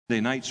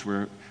Nights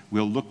where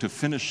we'll look to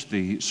finish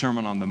the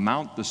Sermon on the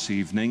Mount this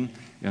evening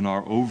in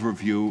our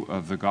overview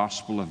of the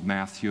Gospel of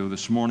Matthew.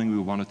 This morning we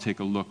want to take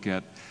a look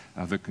at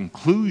the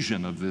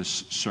conclusion of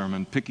this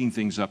sermon, picking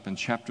things up in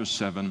chapter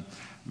 7,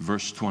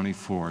 verse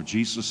 24.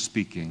 Jesus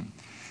speaking.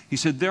 He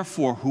said,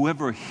 "Therefore,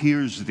 whoever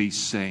hears these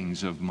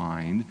sayings of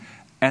mine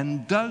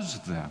and does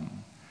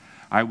them,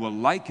 I will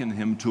liken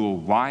him to a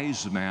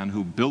wise man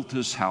who built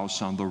his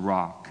house on the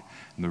rock.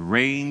 And the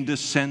rain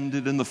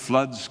descended and the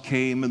floods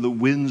came and the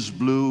winds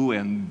blew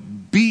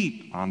and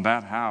beat on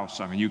that house."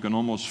 I mean, you can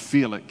almost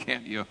feel it,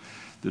 can't you?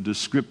 The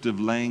descriptive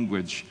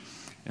language.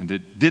 "And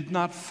it did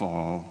not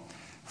fall,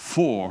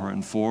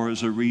 and for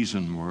is a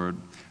reason word,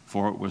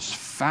 for it was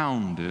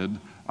founded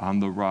on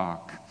the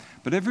rock.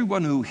 But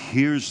everyone who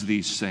hears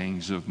these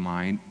sayings of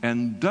mine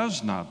and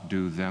does not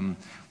do them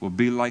will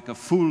be like a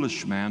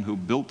foolish man who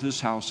built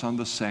his house on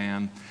the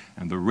sand,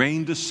 and the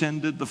rain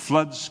descended, the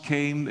floods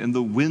came, and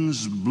the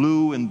winds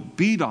blew and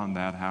beat on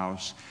that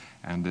house,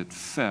 and it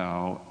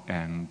fell,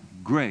 and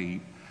great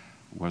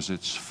was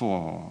its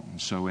fall." And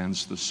so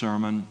ends the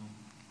sermon.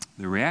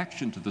 The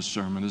reaction to the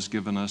sermon is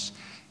given us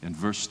in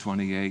verse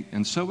 28.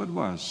 "And so it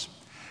was,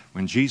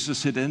 when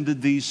Jesus had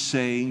ended these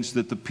sayings,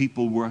 that the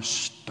people were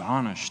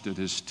astonished at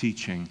his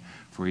teaching,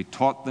 for he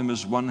taught them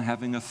as one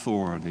having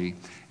authority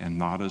and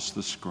not as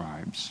the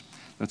scribes."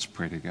 Let's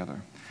pray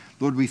together.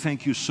 Lord, we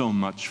thank you so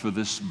much for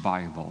this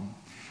Bible.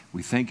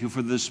 We thank you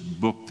for this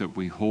book that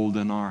we hold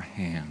in our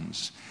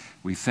hands.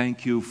 We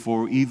thank you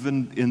for,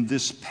 even in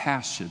this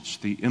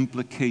passage, the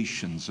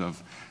implications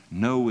of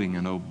knowing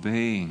and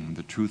obeying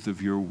the truth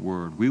of your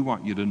word. We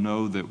want you to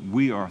know that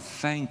we are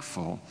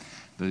thankful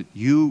that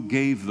you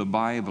gave the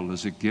Bible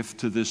as a gift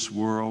to this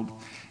world,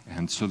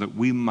 and so that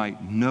we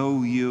might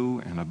know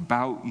you and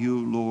about you,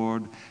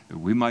 Lord, that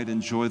we might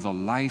enjoy the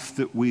life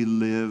that we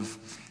live.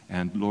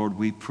 And Lord,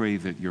 we pray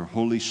that your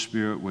Holy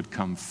Spirit would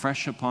come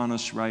fresh upon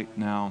us right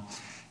now.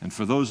 And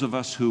for those of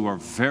us who are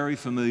very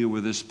familiar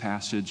with this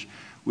passage,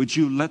 would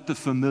you let the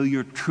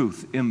familiar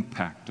truth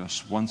impact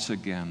us once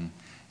again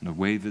in a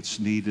way that's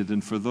needed?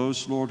 And for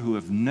those, Lord, who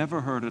have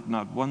never heard it,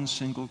 not one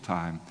single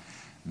time,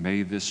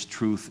 may this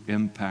truth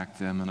impact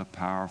them in a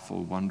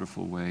powerful,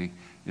 wonderful way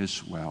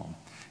as well.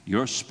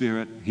 Your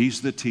Spirit,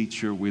 he's the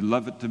teacher. We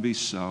love it to be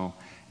so.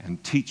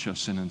 And teach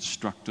us and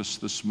instruct us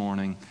this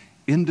morning,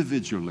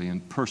 individually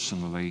and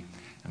personally,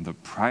 in the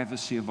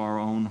privacy of our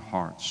own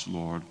hearts,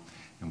 Lord.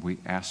 And we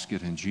ask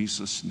it in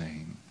Jesus'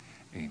 name.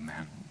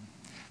 Amen.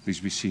 Please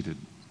be seated.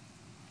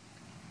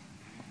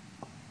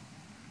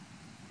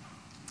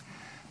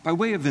 By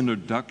way of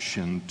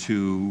introduction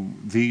to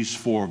these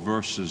 4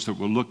 verses that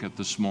we'll look at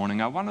this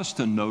morning, I want us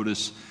to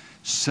notice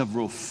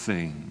several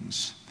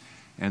things.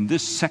 And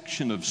this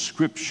section of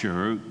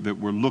Scripture that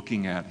we're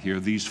looking at here,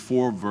 these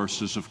 4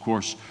 verses, of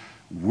course,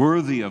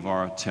 worthy of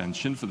our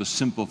attention for the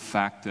simple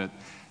fact that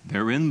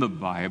they're in the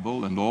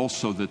Bible and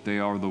also that they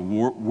are the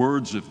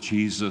words of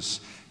Jesus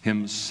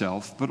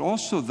himself, but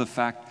also the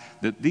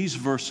fact that these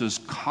verses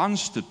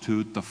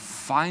constitute the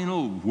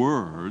final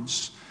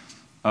words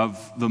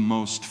of the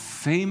most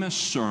famous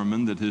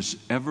sermon that has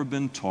ever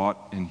been taught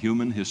in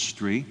human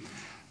history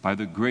by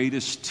the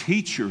greatest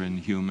teacher in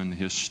human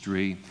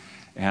history,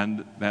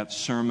 and that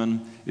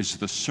sermon is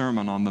the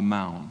Sermon on the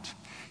Mount.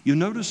 You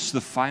notice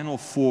the final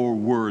 4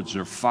 words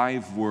or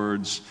 5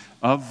 words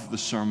of the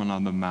Sermon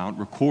on the Mount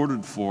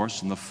recorded for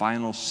us in the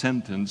final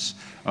sentence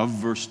of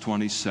verse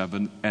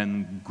 27,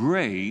 "And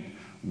great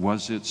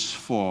was its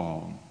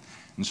fall."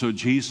 And so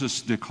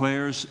Jesus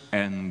declares,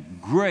 "And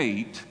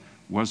great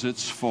was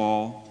its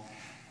fall,"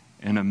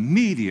 and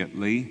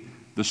immediately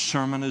the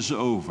sermon is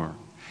over.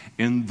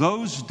 In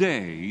those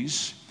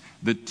days,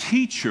 the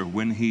teacher,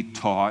 when he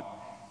taught,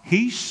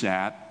 he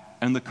sat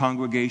and the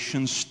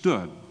congregation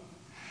stood.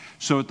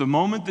 So at the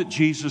moment that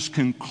Jesus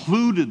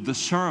concluded the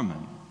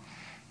sermon,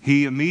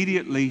 he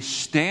immediately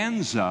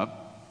stands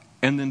up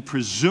and then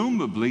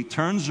presumably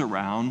turns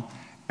around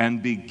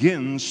and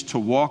begins to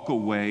walk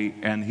away,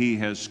 and he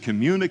has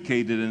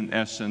communicated in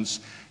essence,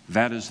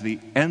 that is the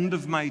end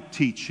of my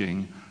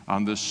teaching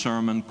on this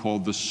sermon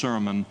called the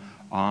Sermon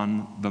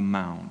on the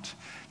Mount.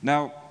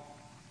 Now,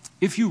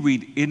 if you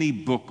read any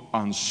book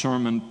on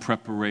sermon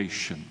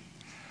preparation,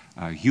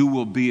 you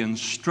will be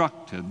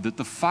instructed that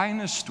the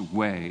finest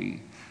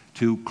way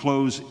to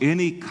close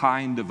any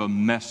kind of a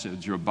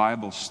message or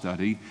Bible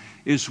study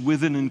is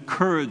with an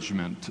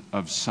encouragement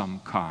of some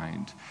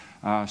kind,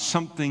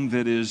 something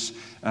that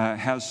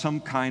has some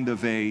kind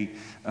of a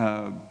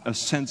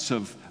sense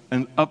of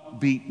an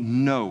upbeat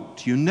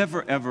note. You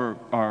never ever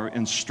are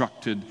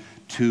instructed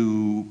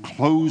to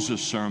close a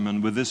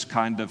sermon with this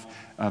kind of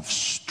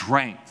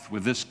strength,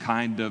 with this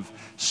kind of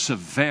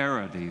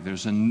severity.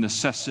 There's a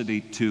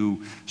necessity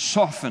to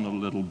soften a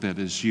little bit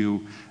as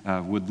you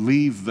would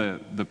leave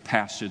the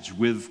passage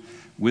with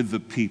the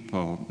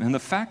people. And the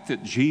fact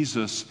that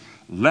Jesus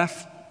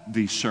left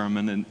the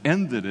sermon and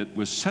ended it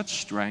with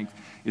such strength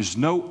is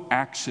no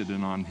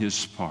accident on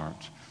his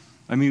part.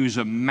 I mean, he was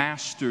a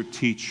master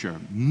teacher,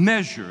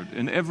 measured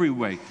in every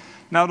way,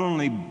 not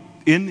only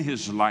in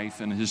his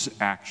life and his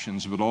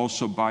actions, but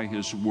also by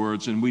his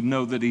words. And we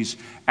know that he's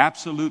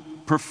absolute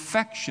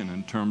perfection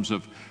in terms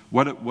of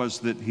what it was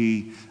that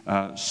he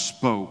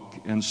spoke.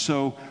 And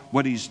so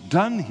what he's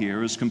done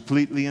here is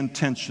completely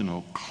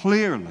intentional.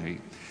 Clearly,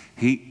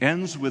 he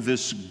ends with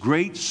this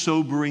great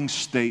sobering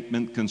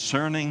statement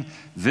concerning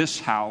this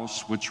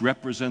house, which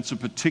represents a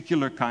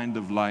particular kind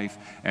of life,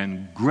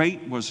 and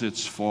great was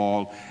its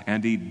fall.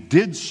 And he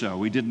did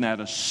so. He didn't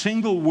add a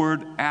single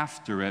word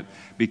after it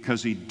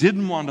because he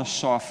didn't want to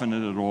soften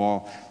it at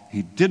all.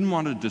 He didn't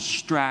want to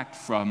distract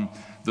from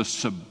the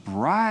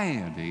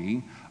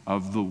sobriety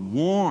of the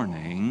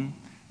warning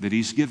that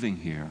he's giving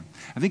here.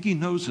 I think he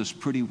knows this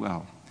pretty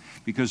well,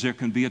 because there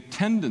can be a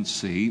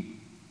tendency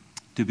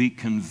to be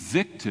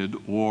convicted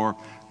or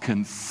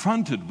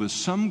confronted with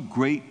some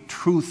great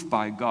truth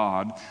by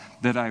God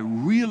that I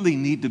really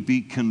need to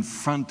be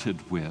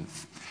confronted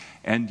with.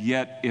 And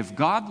yet, if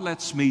God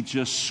lets me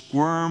just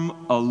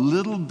squirm a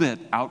little bit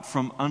out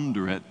from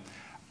under it,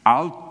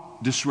 I'll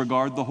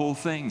disregard the whole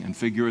thing and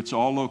figure it's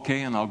all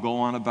okay, and I'll go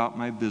on about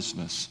my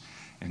business.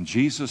 And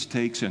Jesus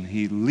takes and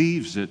he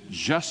leaves it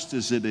just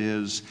as it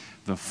is,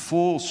 the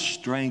full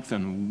strength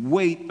and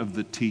weight of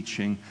the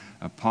teaching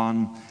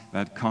upon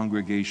that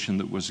congregation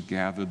that was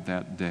gathered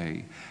that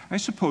day. I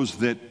suppose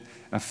that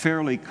a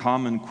fairly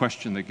common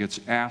question that gets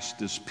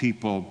asked as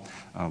people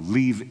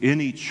leave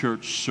any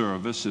church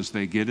service, as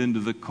they get into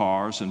the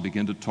cars and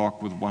begin to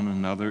talk with one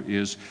another,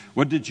 is,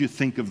 what did you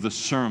think of the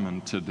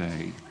sermon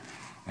today?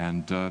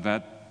 And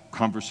that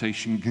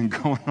conversation can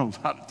go in a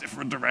lot of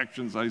different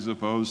directions, I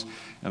suppose,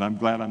 and I'm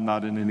glad I'm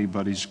not in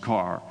anybody's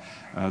car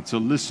to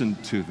listen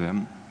to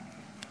them.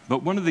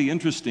 But one of the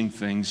interesting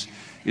things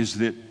is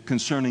that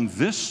concerning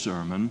this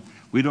sermon,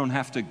 we don't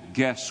have to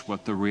guess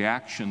what the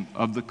reaction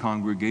of the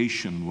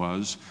congregation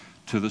was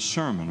to the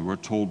sermon. We're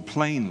told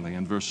plainly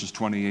in verses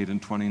 28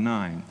 and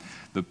 29.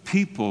 The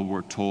people,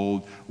 we're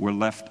told, were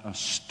left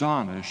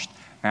astonished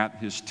at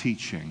his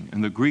teaching.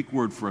 And the Greek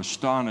word for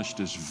astonished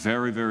is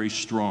very, very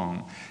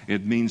strong.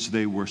 It means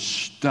they were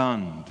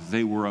stunned,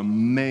 they were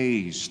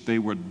amazed, they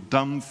were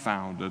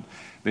dumbfounded,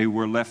 they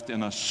were left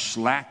in a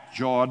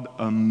slack-jawed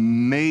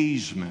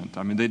amazement.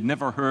 I mean, they'd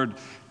never heard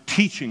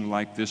teaching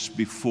like this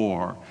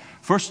before.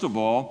 First of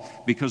all,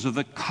 because of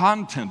the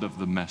content of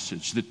the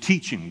message, the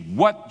teaching,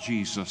 what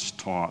Jesus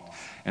taught.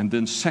 And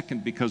then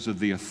second, because of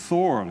the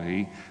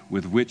authority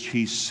with which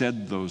he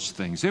said those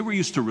things. They were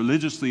used to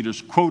religious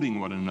leaders quoting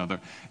one another.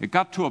 It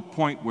got to a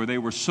point where they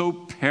were so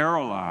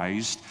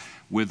paralyzed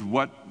with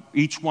what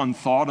each one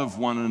thought of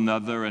one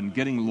another and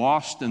getting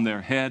lost in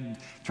their head,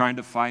 trying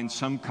to find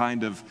some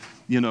kind of,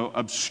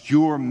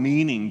 obscure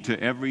meaning to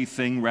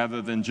everything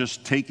rather than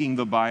just taking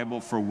the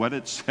Bible for what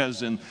it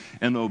says and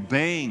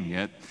obeying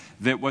it,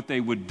 that what they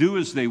would do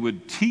is they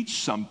would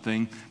teach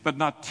something, but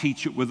not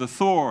teach it with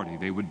authority.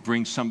 They would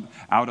bring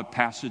out a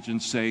passage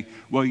and say,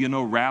 well,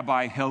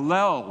 Rabbi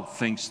Hillel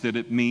thinks that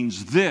it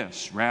means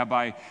this.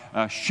 Rabbi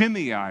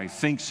Shimei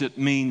thinks it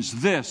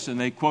means this. And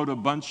they quote a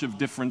bunch of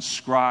different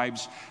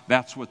scribes.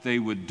 That's what they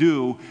would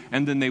do.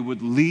 And then they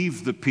would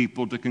leave the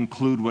people to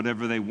conclude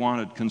whatever they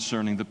wanted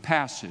concerning the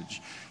passage.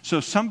 So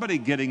somebody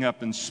getting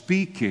up and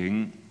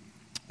speaking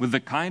with the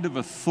kind of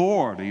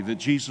authority that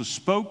Jesus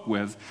spoke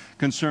with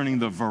concerning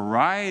the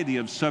variety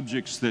of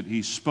subjects that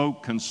he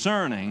spoke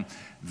concerning,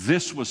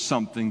 this was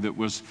something that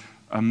was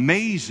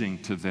amazing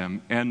to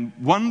them and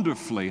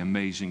wonderfully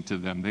amazing to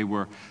them. They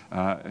were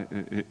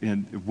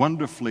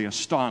wonderfully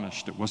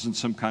astonished. It wasn't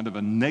some kind of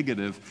a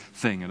negative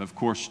thing. And of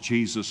course,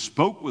 Jesus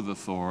spoke with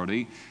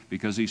authority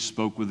because he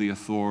spoke with the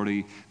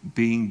authority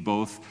being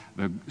both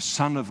the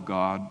Son of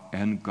God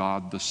and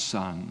God the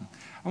Son.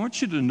 I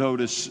want you to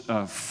notice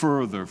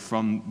further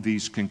from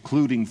these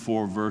concluding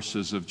 4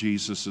 verses of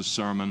Jesus'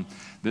 sermon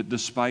that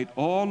despite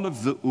all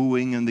of the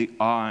oohing and the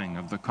aahing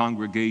of the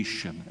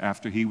congregation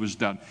after he was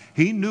done,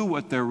 he knew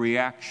what their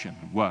reaction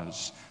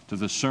was to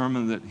the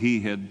sermon that he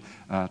had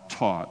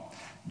taught.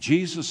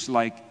 Jesus,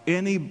 like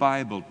any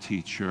Bible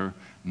teacher,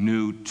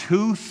 knew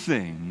 2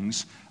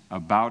 things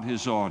about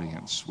his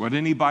audience. What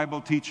any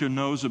Bible teacher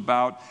knows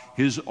about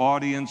his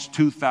audience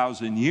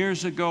 2,000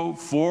 years ago,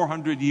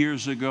 400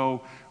 years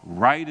ago,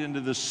 right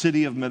into the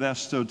city of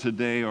Modesto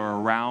today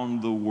or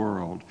around the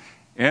world.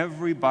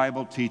 Every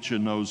Bible teacher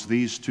knows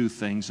these 2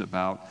 things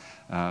about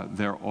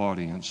their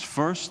audience.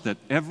 First, that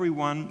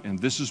everyone, and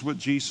this is what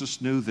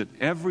Jesus knew, that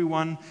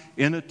everyone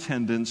in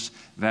attendance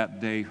that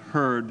day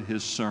heard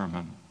his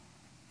sermon.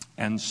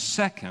 And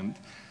second,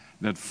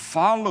 that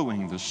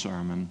following the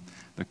sermon,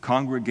 the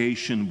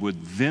congregation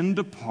would then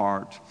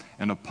depart,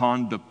 and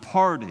upon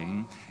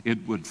departing,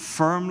 it would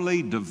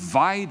firmly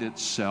divide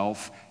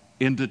itself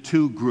into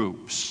 2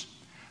 groups.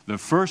 The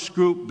first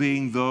group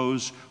being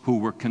those who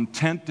were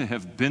content to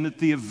have been at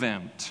the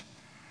event,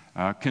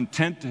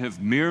 content to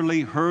have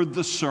merely heard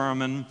the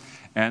sermon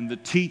and the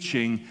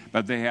teaching,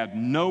 but they had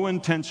no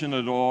intention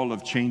at all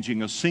of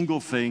changing a single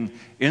thing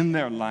in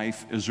their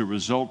life as a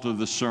result of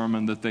the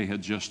sermon that they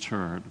had just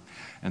heard.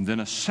 And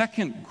then a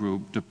second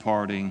group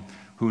departing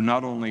who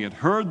not only had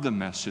heard the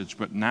message,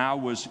 but now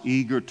was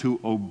eager to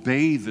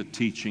obey the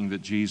teaching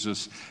that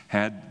Jesus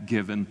had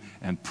given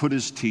and put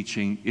his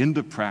teaching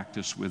into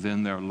practice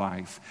within their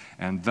life.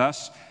 And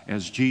thus,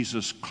 as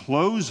Jesus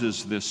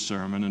closes this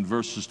sermon in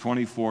verses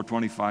 24,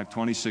 25,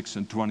 26,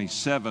 and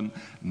 27,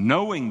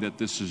 knowing that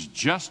this is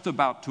just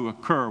about to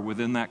occur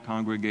within that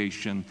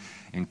congregation,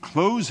 in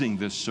closing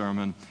this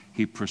sermon,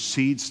 he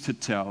proceeds to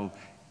tell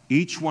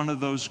each one of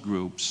those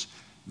groups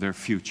their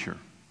future.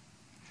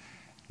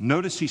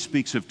 Notice he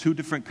speaks of two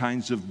different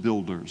kinds of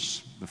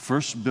builders. The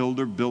first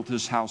builder built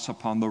his house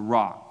upon the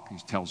rock, he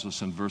tells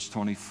us in verse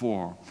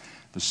 24.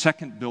 The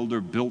second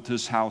builder built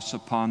his house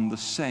upon the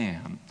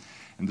sand.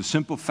 And the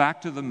simple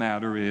fact of the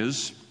matter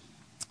is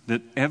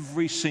that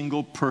every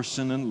single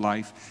person in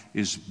life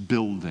is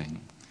building.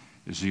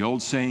 As the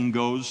old saying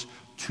goes,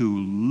 to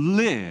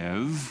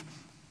live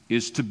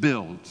is to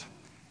build.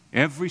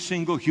 Every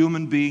single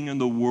human being in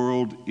the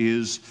world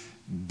is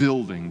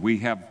building.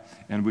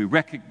 We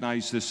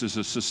recognize this as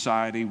a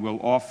society.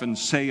 We'll often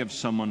say of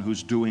someone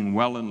who's doing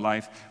well in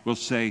life, we'll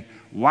say,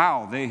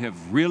 wow, they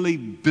have really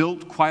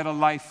built quite a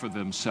life for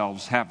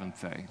themselves, haven't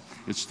they?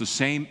 It's the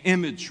same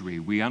imagery.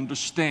 We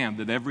understand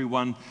that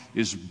everyone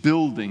is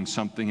building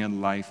something in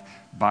life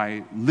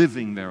by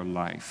living their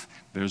life.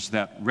 There's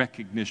that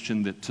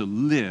recognition that to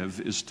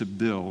live is to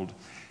build.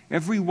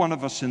 Every one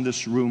of us in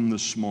this room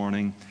this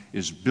morning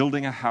is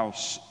building a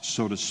house,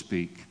 so to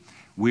speak.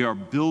 We are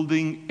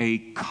building a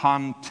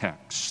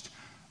context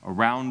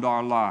around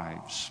our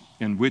lives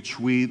in which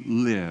we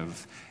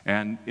live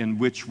and in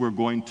which we're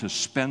going to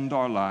spend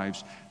our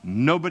lives.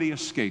 Nobody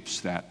escapes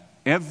that.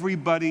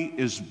 Everybody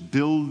is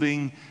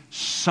building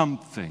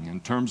something in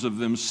terms of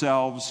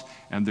themselves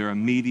and their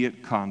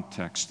immediate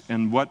context.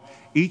 And what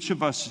each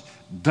of us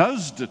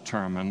does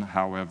determine,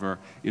 however,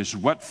 is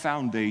what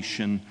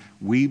foundation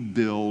we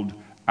build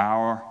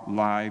our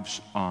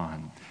lives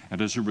on.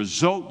 And as a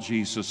result,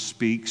 Jesus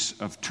speaks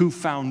of two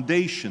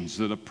foundations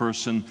that a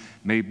person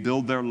may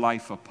build their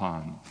life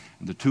upon.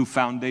 And the two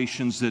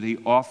foundations that he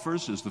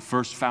offers is the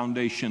first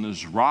foundation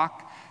is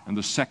rock, and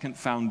the second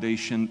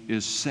foundation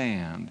is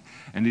sand.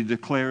 And he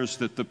declares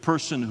that the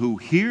person who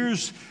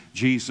hears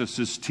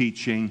Jesus'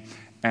 teaching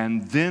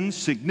and then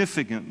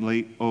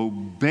significantly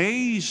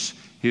obeys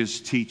his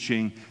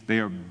teaching, they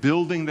are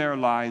building their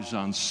lives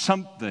on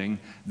something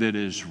that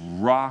is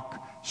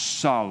rock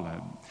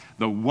solid.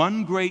 The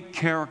one great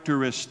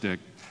characteristic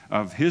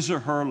of his or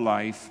her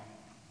life,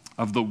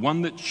 of the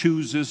one that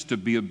chooses to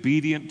be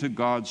obedient to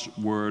God's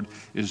word,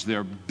 is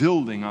they're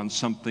building on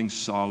something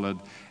solid.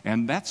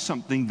 And that's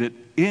something that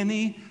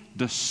any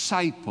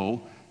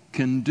disciple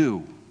can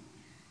do.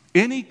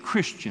 Any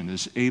Christian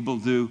is able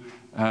to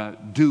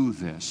do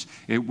this.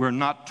 We're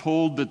not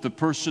told that the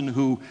person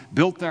who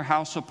built their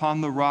house upon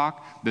the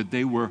rock, that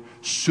they were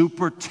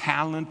super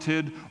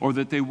talented or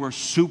that they were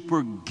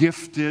super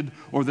gifted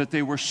or that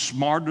they were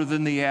smarter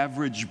than the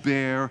average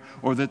bear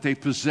or that they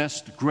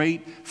possessed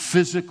great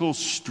physical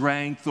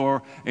strength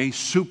or a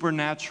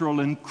supernatural,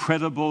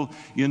 incredible,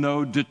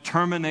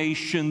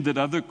 determination that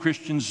other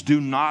Christians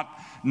do not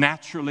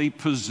naturally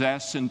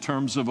possess in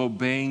terms of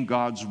obeying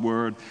God's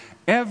word.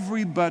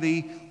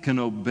 Everybody can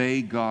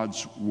obey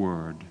God's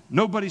word.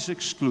 Nobody's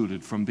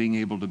excluded from being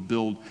able to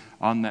build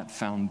on that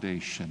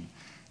foundation.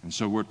 And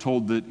so we're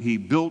told that he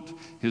built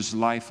his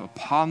life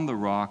upon the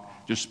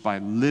rock just by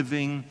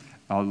living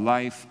a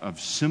life of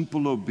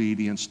simple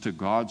obedience to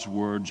God's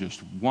word,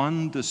 just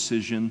one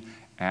decision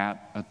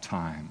at a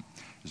time.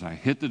 As I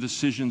hit the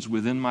decisions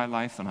within my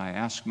life and I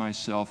ask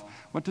myself,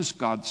 what does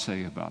God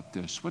say about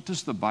this? What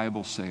does the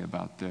Bible say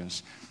about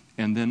this?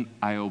 And then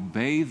I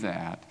obey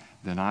that,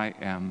 then I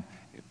am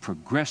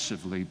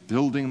progressively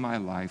building my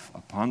life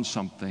upon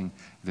something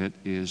that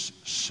is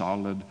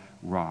solid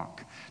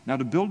rock. Now,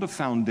 to build a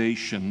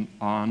foundation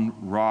on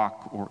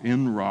rock or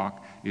in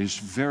rock is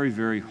very,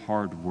 very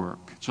hard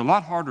work. It's a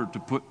lot harder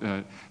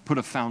to put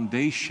a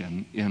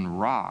foundation in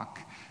rock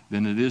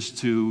than it is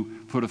to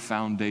put a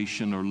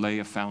foundation or lay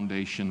a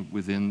foundation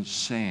within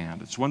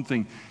sand. It's one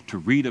thing to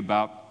read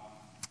about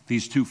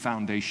these two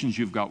foundations.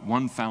 You've got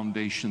one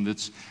foundation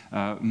that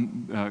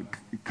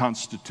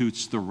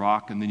constitutes the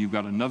rock, and then you've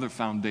got another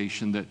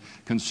foundation that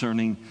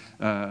concerning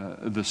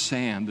the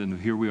sand. And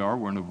here we are.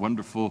 We're in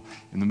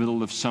the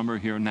middle of summer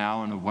here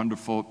now, in a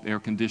wonderful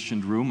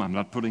air-conditioned room. I'm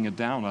not putting it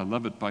down. I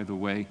love it, by the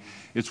way.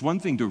 It's one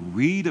thing to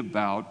read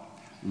about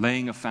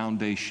laying a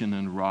foundation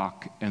in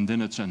rock, and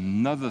then it's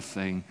another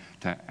thing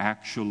to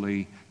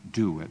actually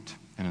do it.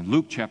 And in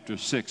Luke chapter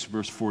 6,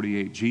 verse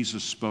 48,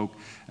 Jesus spoke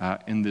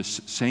in this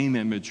same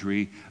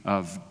imagery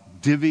of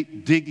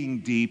digging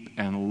deep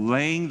and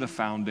laying the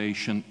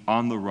foundation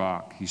on the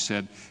rock. He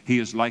said, he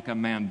is like a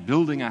man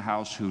building a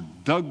house who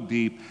dug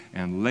deep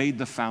and laid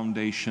the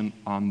foundation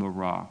on the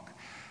rock.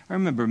 I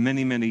remember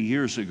many, many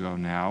years ago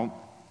now,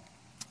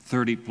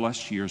 30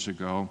 plus years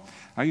ago,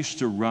 I used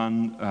to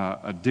run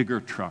a digger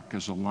truck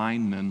as a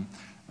lineman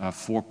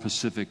for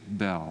Pacific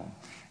Bell.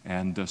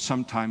 And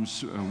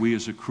sometimes we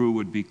as a crew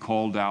would be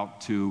called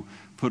out to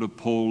put a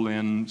pole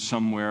in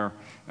somewhere,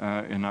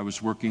 and I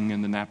was working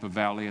in the Napa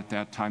Valley at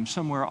that time,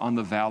 somewhere on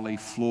the valley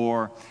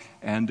floor.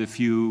 And if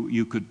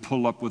you could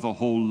pull up with a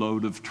whole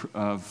load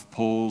of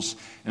poles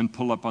and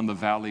pull up on the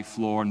valley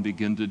floor and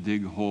begin to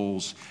dig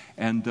holes.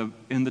 And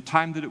in the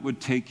time that it would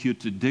take you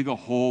to dig a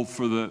hole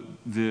for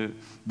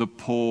the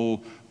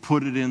pole,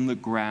 put it in the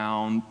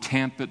ground,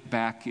 tamp it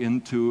back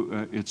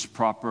into its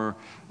proper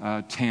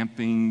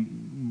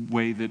tamping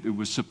way that it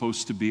was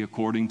supposed to be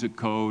according to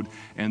code,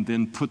 and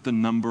then put the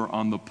number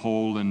on the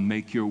pole and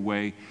make your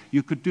way.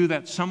 You could do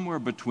that somewhere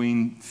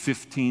between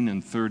 15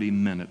 and 30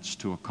 minutes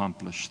to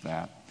accomplish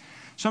that.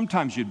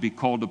 Sometimes you'd be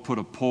called to put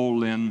a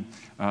pole in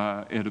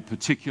at a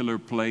particular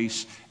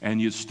place, and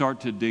you'd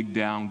start to dig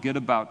down, get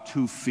about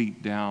 2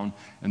 feet down,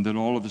 and then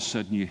all of a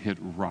sudden you hit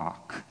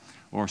rock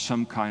or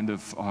some kind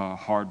of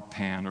hard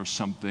pan or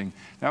something.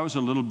 That was a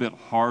little bit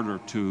harder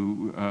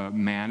to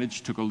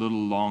manage, took a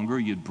little longer.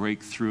 You'd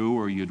break through,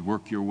 or you'd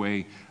work your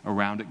way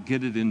around it,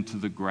 get it into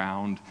the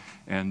ground,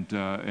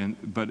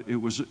 but it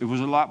was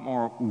a lot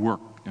more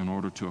work in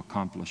order to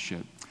accomplish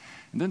it.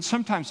 And then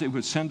sometimes they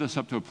would send us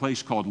up to a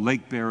place called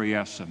Lake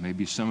Berryessa.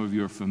 Maybe some of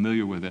you are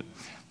familiar with it.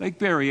 Lake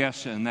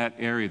Berryessa in that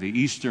area, the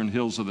eastern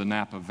hills of the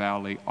Napa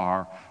Valley,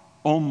 are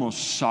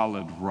almost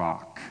solid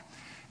rock.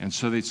 And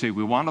so they'd say,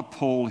 we want a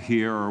pole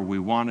here, or we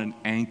want an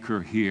anchor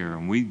here.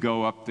 And we'd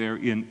go up there,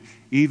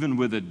 even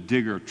with a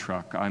digger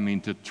truck,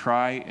 to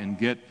try and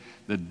get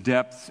the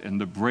depth and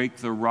to break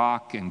the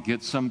rock and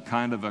get some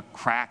kind of a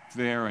crack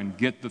there and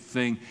get the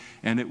thing.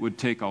 And it would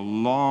take a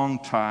long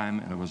time,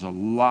 and it was a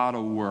lot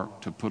of work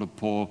to put a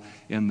pole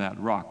in that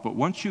rock. But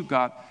once you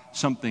got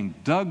something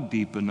dug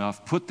deep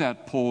enough, put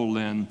that pole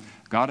in,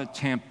 got it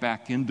tamped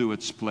back into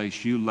its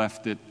place, you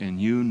left it,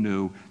 and you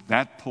knew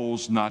that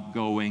pole's not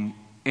going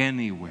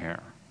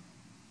anywhere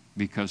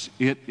because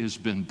it has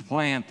been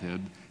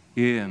planted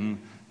in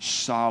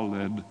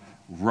solid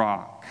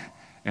rock.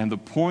 And the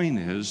point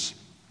is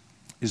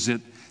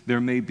that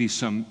there may be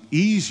some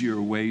easier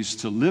ways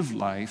to live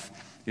life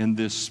in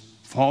this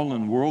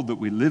fallen world that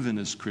we live in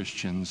as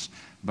Christians,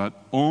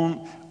 but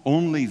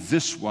only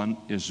this one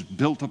is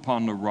built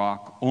upon the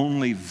rock.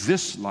 Only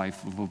this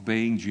life of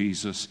obeying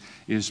Jesus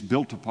is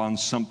built upon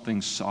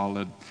something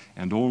solid,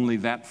 and only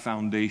that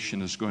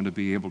foundation is going to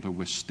be able to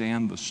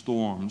withstand the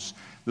storms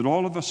that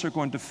all of us are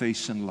going to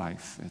face in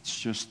life. It's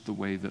just the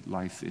way that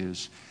life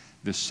is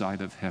this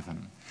side of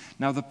heaven.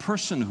 Now, the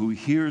person who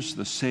hears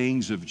the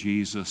sayings of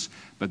Jesus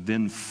but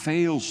then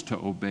fails to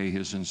obey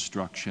his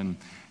instruction,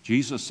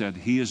 Jesus said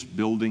he is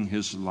building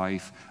his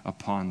life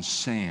upon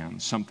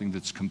sand, something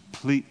that's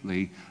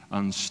completely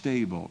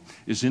unstable.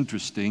 It's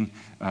interesting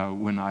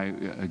when I,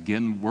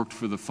 again, worked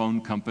for the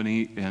phone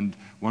company, and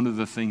one of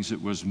the things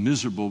that was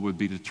miserable would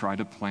be to try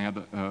to plant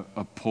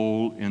a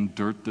pole in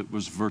dirt that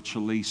was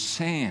virtually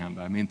sand.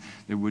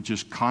 It would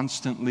just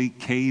constantly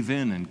cave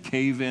in and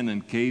cave in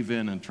and cave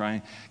in, and try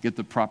and get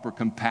the proper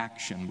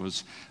compaction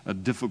was a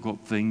difficult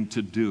thing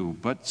to do.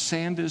 But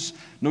sand is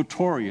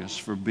notorious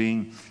for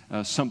being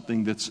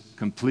something that's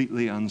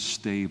completely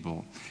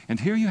unstable. And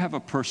here you have a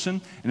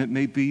person, and it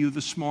may be you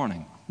this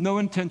morning, no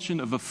intention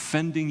of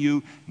offending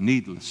you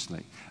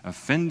needlessly.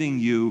 Offending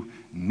you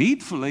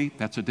needfully,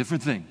 that's a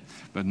different thing,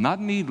 but not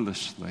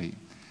needlessly.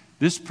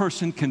 This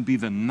person can be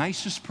the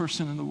nicest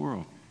person in the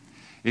world.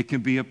 It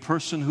can be a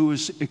person who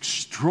is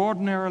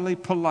extraordinarily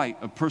polite,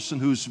 a person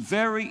who's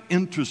very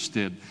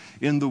interested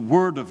in the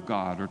Word of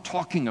God, or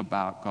talking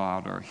about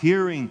God, or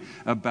hearing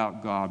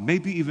about God,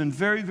 maybe even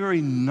very,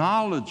 very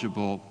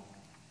knowledgeable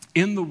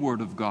in the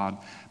Word of God,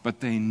 but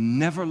they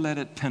never let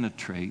it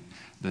penetrate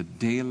the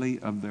daily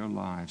of their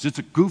lives. It's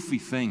a goofy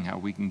thing how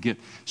we can get,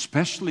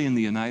 especially in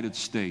the United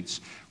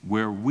States,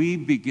 where we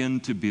begin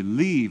to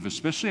believe,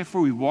 especially after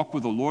we walk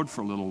with the Lord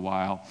for a little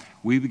while,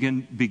 we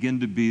begin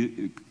to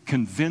be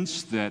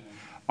convinced that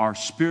our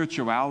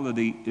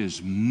spirituality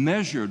is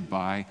measured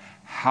by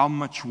how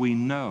much we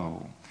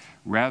know,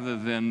 rather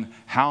than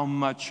how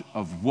much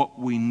of what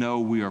we know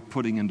we are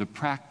putting into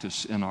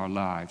practice in our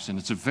lives. And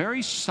it's a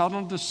very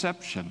subtle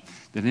deception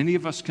that any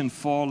of us can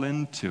fall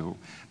into.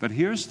 But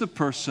here's the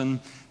person,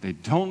 they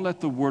don't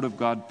let the Word of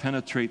God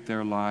penetrate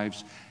their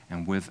lives,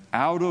 and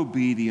without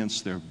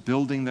obedience, they're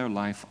building their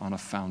life on a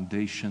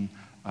foundation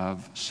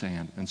of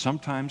sand. And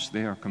sometimes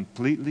they are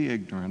completely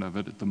ignorant of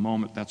it at the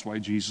moment. That's why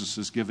Jesus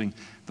is giving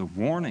the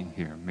warning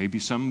here. Maybe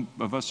some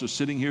of us are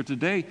sitting here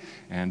today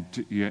and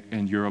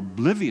you're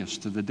oblivious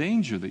to the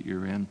danger that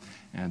you're in,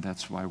 and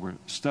that's why we're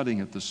studying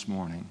it this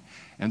morning.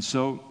 And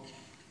so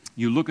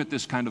you look at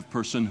this kind of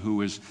person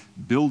who is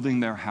building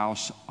their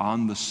house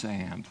on the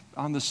sand.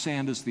 On the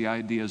sand is the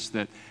idea is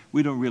that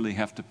we don't really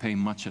have to pay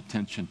much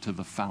attention to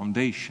the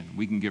foundation.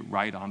 We can get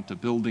right on to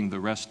building the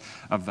rest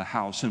of the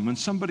house. And when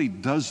somebody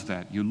does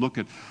that, you look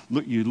at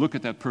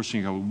that person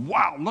and you go,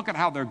 wow, look at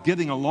how they're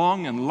getting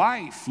along in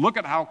life. Look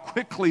at how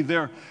quickly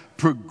they're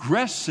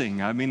progressing.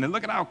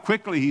 Look at how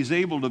quickly he's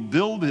able to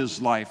build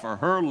his life or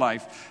her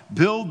life,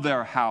 build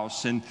their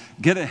house and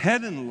get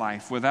ahead in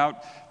life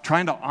without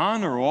trying to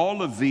honor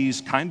all of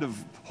these kind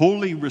of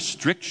holy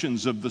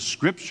restrictions of the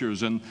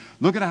Scriptures. And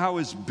look at how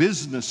his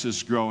business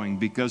is growing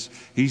because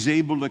he's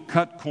able to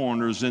cut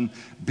corners and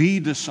be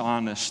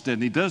dishonest.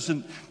 And he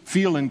doesn't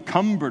feel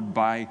encumbered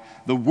by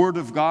the Word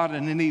of God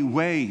in any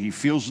way. He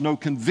feels no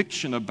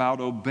conviction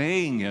about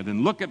obeying it.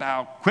 And look at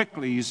how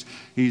quickly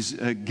he's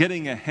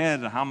getting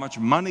ahead, how much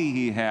money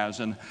he has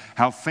and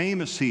how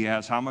famous he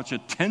has, how much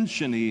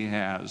attention he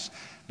has,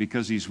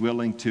 because he's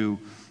willing to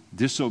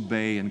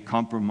disobey and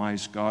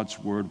compromise God's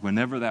word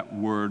whenever that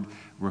word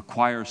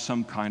requires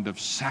some kind of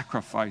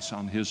sacrifice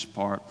on his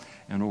part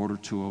in order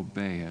to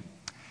obey it.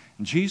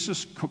 And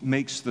Jesus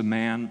makes the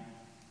man,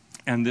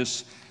 and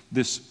this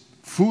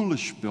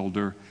foolish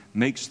builder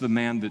makes the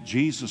man that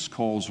Jesus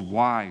calls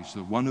wise,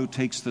 the one who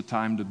takes the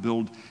time to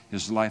build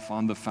his life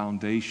on the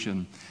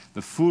foundation.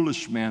 The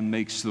foolish man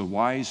makes the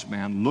wise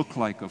man look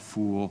like a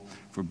fool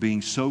for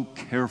being so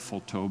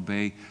careful to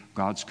obey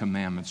God's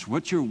commandments.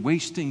 What you're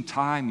wasting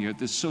time here,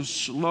 it's so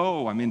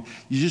slow. I mean,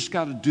 you just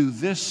got to do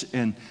this,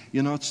 and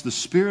it's the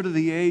spirit of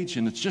the age,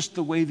 and it's just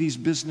the way these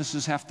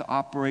businesses have to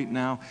operate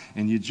now,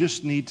 and you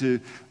just need to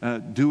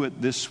do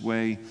it this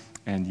way.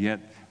 And yet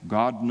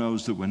God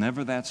knows that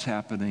whenever that's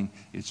happening,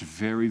 it's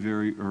very,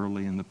 very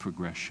early in the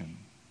progression.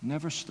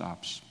 Never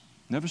stops.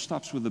 Never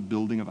stops with the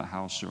building of a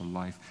house or a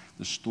life.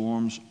 The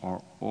storms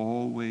are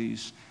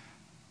always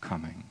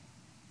coming.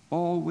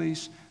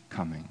 Always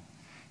coming.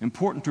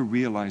 Important to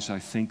realize, I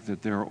think,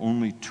 that there are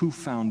only two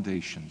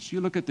foundations. You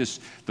look at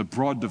the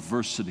broad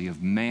diversity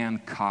of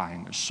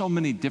mankind. There's so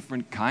many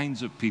different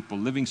kinds of people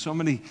living so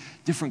many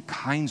different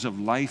kinds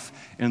of life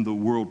in the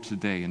world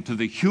today. And to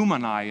the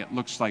human eye, it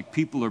looks like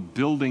people are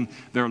building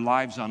their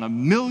lives on a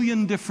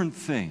million different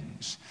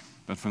things.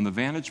 But from the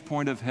vantage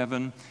point of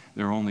heaven,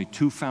 there are only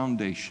two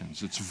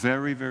foundations. It's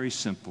very, very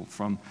simple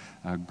from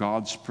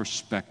God's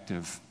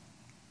perspective.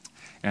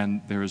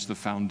 And there is the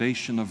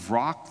foundation of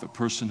rock, the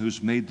person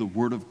who's made the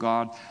Word of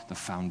God the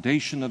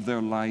foundation of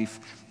their life,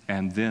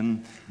 and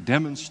then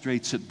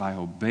demonstrates it by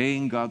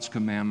obeying God's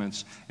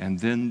commandments. And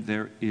then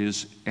there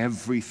is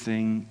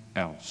everything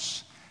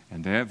else.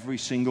 And every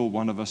single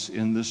one of us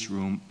in this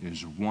room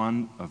is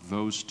one of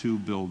those two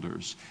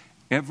builders.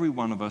 Every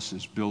one of us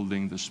is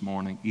building this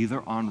morning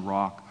either on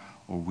rock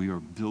or we are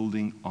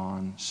building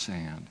on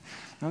sand.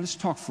 Now let's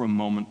talk for a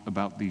moment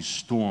about these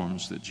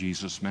storms that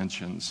Jesus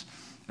mentions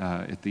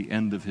at the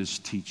end of his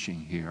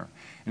teaching here.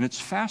 And it's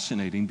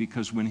fascinating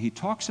because when he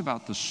talks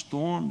about the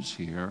storms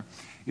here,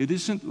 it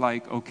isn't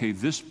like, okay,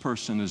 this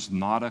person is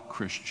not a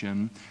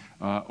Christian,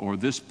 or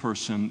this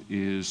person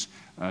is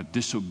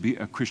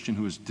a Christian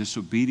who is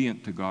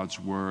disobedient to God's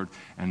word,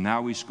 and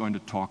now he's going to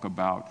talk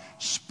about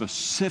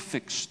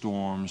specific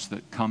storms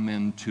that come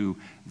into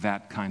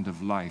that kind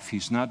of life.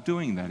 He's not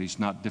doing that. He's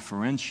not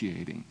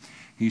differentiating.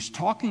 He's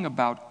talking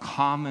about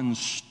common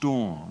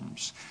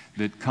storms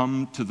that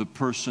come to the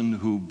person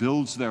who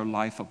builds their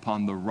life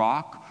upon the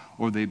rock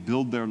or they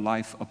build their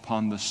life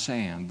upon the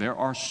sand. There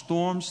are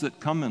storms that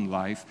come in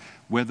life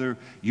whether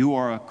you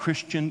are a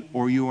Christian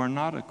or you are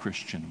not a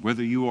Christian,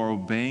 whether you are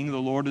obeying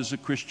the Lord as a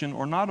Christian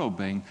or not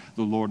obeying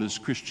the Lord as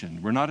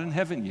Christian. We're not in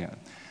heaven yet.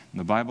 And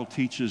the Bible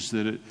teaches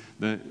that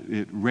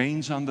it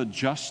rains on the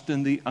just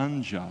and the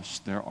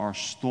unjust. There are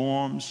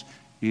storms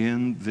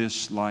in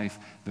this life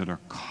that are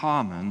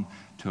common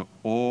to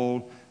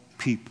all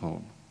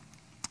people.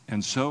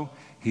 And so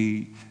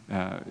he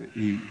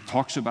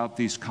talks about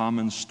these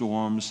common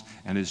storms,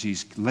 and as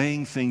he's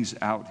laying things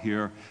out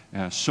here,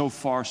 so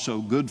far so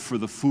good for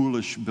the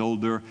foolish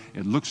builder.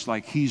 It looks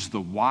like he's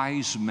the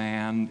wise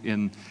man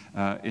in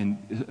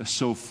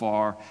so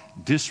far,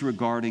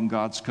 disregarding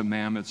God's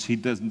commandments. He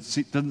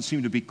doesn't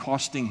seem to be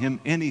costing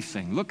him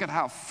anything. Look at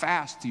how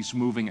fast he's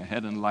moving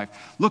ahead in life.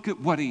 Look at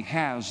what he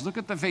has. Look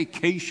at the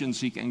vacations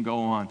he can go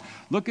on.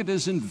 Look at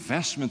his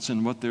investments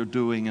in what they're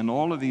doing, and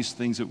all of these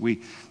things that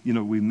we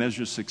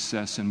measure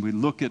success, and we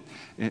look at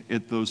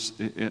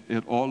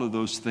all of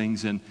those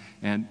things, and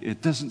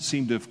it doesn't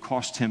seem to have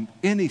cost him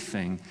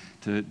anything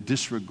to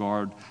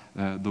disregard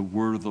the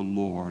word of the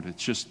Lord.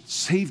 It's just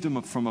saved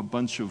him from a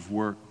bunch of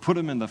work, put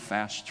him in the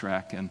fast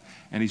track, and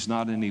he's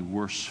not any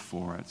worse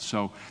for it.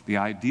 So the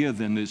idea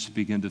then is to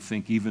begin to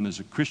think, even as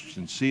a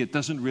Christian, see, it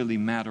doesn't really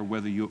matter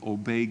whether you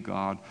obey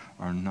God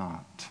or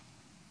not.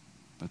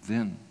 But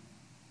then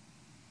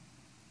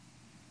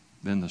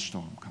the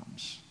storm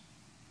comes.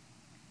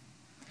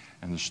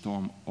 And the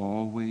storm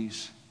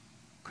always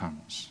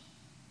comes.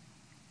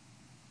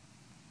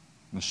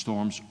 The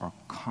storms are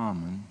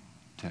common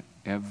to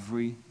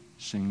every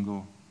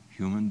single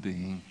human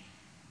being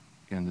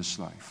in this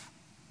life.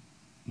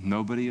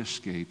 Nobody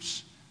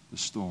escapes the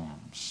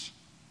storms.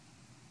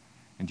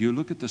 And you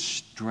look at the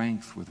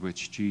strength with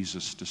which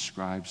Jesus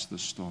describes the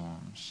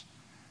storms.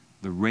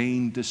 The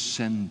rain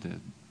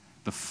descended,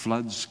 the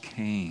floods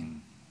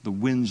came, the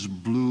winds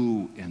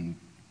blew and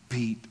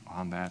beat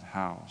on that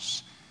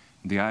house.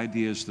 The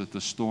idea is that the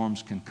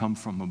storms can come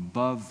from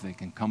above, they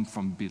can come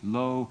from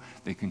below,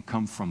 they can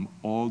come from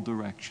all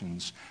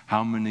directions.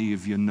 How many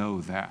of you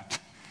know that?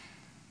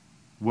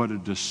 what a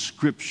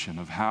description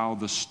of how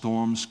the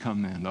storms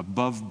come in,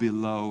 above,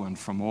 below, and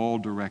from all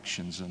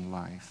directions in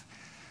life.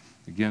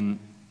 Again,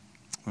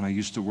 when I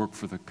used to work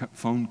for the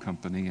phone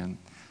company, and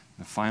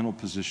the final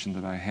position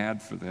that I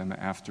had for them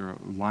after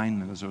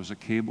lineman, as I was a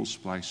cable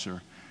splicer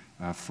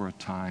for a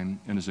time,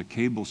 and as a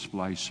cable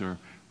splicer,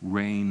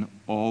 rain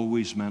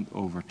always meant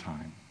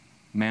overtime,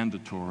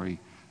 mandatory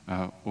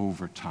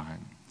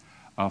overtime.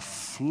 A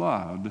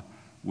flood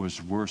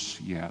was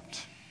worse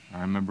yet.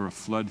 I remember a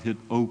flood hit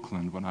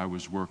Oakland when I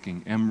was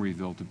working,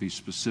 Emeryville to be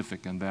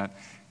specific, in that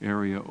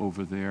area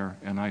over there,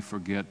 and I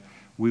forget,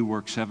 we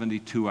worked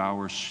 72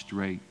 hours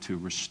straight to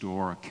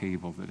restore a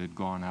cable that had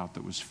gone out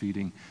that was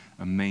feeding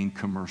a main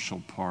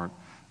commercial part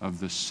of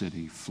the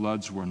city.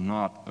 Floods were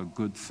not a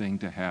good thing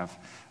to have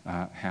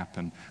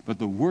happen. But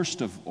the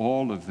worst of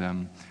all of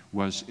them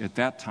was, at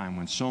that time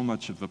when so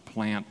much of the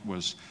plant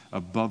was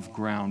above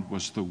ground,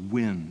 was the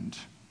wind,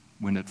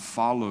 when it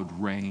followed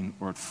rain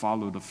or it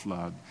followed a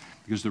flood.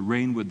 Because the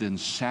rain would then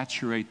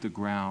saturate the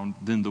ground,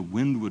 then the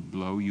wind would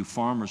blow. You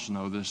farmers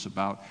know this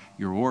about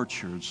your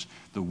orchards.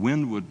 The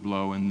wind would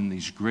blow, and then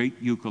these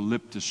great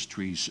eucalyptus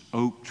trees,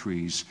 oak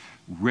trees,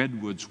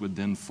 redwoods would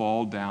then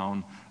fall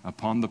down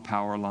upon the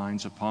power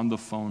lines, upon the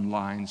phone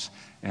lines,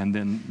 and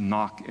then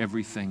knock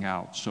everything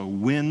out. So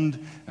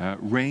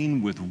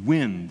rain with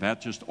wind,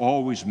 that just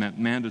always meant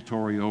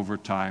mandatory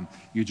overtime.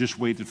 You just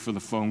waited for the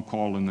phone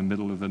call in the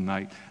middle of the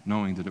night,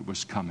 knowing that it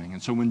was coming.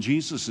 And so when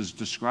Jesus is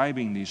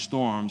describing these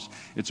storms,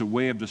 it's a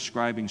way of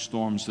describing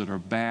storms that are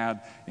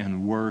bad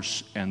and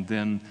worse, and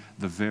then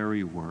the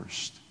very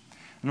worst.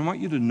 And I want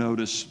you to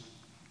notice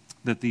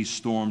that these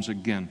storms,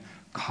 again,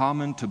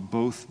 common to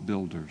both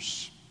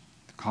builders,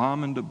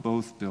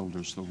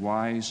 the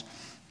wise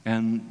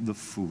and the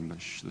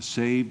foolish, the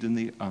saved and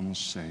the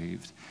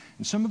unsaved.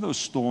 And some of those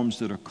storms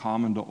that are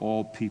common to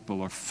all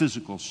people are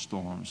physical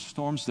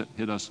storms that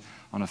hit us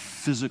on a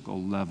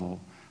physical level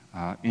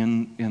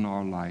in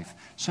our life.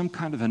 Some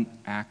kind of an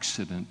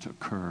accident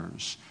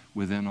occurs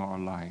within our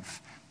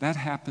life. That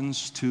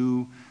happens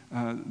to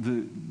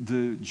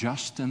the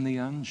just and the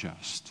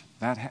unjust.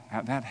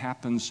 That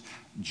happens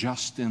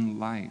just in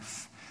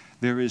life.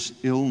 There is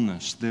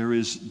illness, there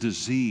is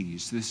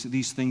disease.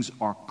 These things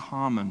are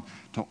common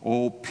to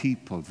all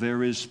people.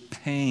 There is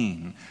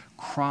pain,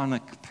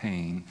 chronic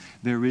pain.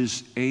 There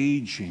is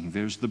aging.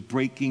 There's the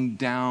breaking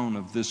down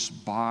of this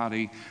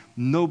body.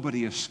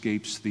 Nobody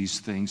escapes these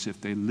things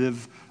if they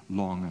live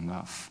long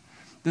enough.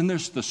 Then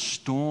there's the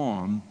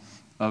storm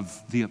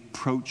of the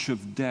approach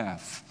of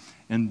death.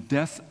 And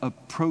death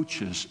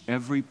approaches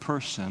every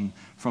person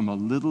from a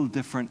little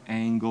different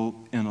angle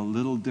in a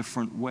little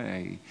different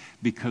way,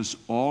 because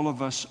all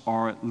of us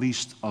are at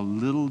least a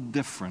little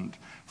different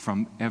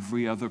from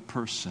every other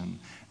person.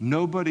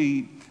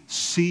 Nobody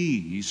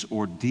sees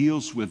or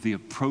deals with the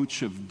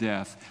approach of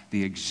death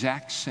the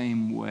exact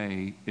same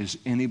way as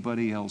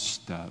anybody else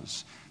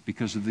does,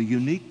 because of the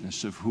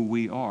uniqueness of who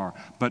we are.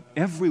 But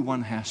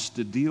everyone has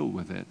to deal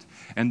with it.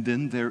 And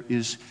then there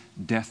is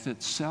death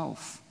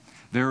itself.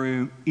 There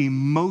are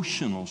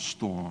emotional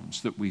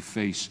storms that we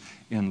face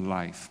in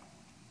life.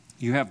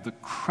 You have the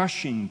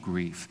crushing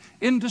grief,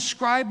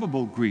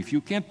 indescribable grief.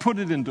 You can't put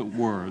it into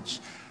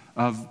words,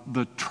 of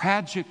the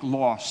tragic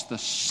loss, the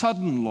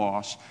sudden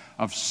loss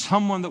of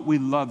someone that we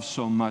love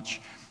so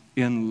much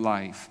in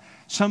life.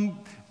 Some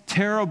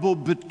terrible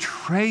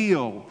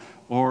betrayal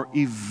or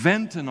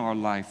event in our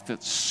life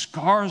that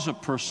scars a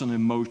person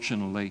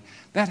emotionally.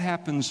 That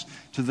happens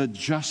to the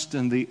just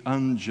and the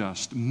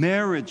unjust.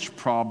 Marriage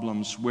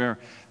problems where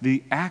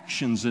the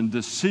actions and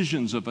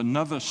decisions of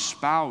another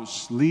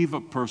spouse leave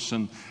a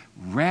person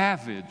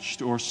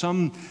ravaged, or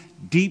some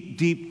deep,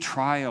 deep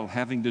trial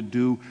having to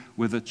do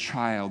with a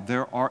child.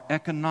 There are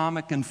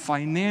economic and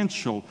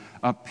financial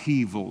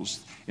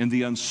upheavals in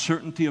the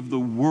uncertainty of the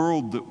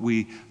world that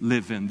we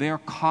live in. They are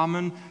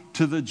common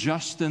to the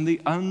just and the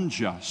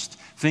unjust.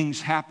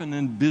 Things happen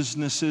in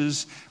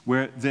businesses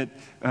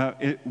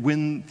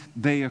when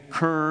they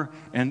occur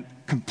and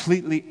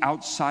completely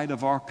outside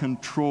of our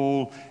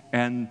control,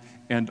 and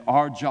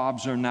our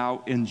jobs are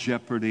now in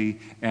jeopardy,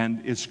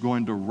 and it's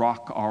going to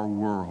rock our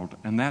world.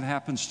 And that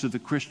happens to the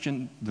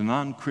Christian, the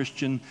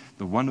non-Christian,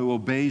 the one who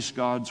obeys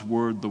God's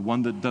word, the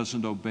one that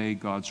doesn't obey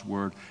God's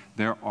word.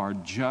 There are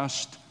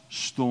just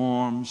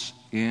storms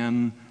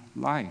in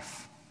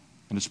life.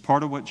 And it's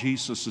part of what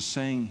Jesus is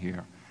saying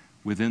here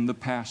within the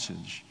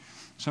passage.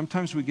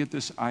 Sometimes we get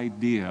this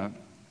idea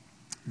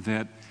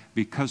that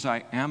because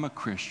I am a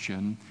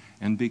Christian,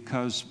 and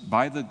because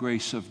by the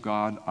grace of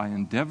God I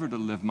endeavor to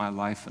live my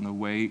life in a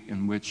way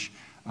in which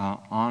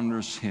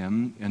honors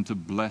Him and to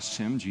bless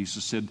Him.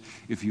 Jesus said,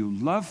 if you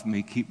love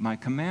me, keep my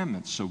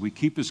commandments. So we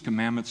keep His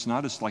commandments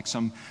not as like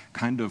some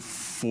kind of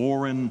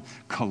foreign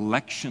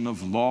collection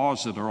of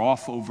laws that are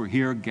off over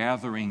here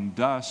gathering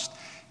dust.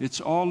 It's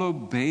all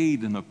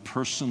obeyed in a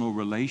personal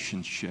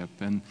relationship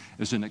and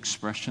as an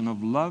expression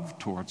of love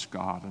towards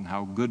God and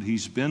how good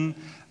He's been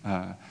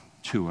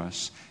to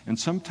us. And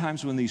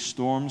sometimes when these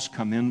storms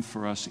come in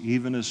for us,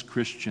 even as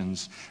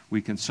Christians,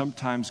 we can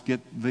sometimes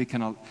they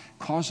can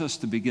cause us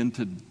to begin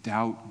to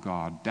doubt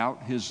God,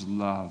 doubt His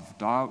love,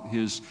 doubt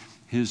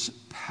His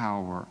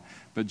power.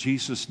 But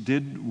Jesus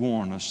did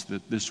warn us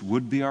that this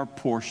would be our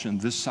portion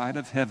this side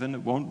of heaven.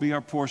 It won't be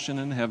our portion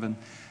in heaven.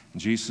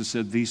 And Jesus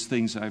said, "These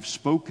things I've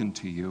spoken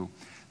to you,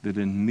 that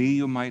in me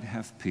you might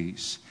have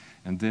peace."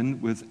 And then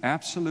with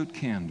absolute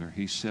candor,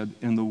 He said,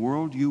 "In the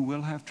world you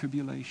will have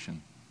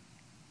tribulation."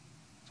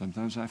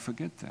 Sometimes I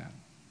forget that.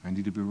 I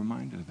need to be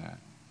reminded of that.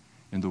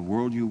 In the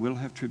world you will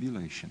have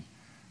tribulation,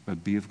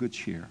 but be of good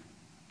cheer.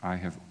 I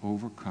have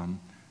overcome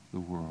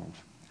the world.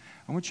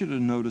 I want you to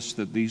notice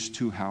that these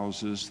two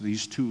houses,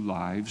 these two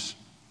lives,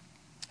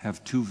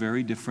 have two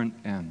very different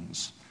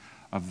ends.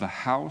 Of the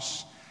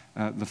house,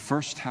 the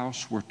first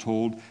house, we're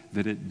told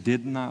that it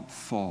did not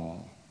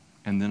fall.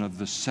 And then of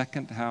the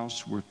second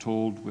house, we're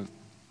told with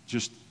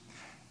just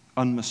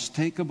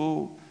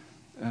unmistakable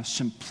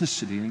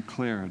simplicity and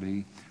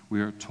clarity,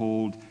 we are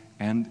told,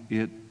 and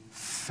it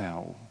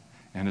fell.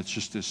 And it's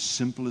just as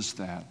simple as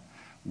that.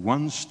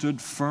 One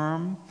stood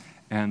firm,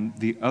 and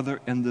the other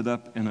ended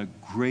up in a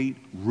great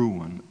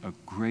ruin, a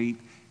great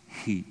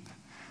heap.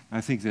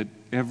 I think that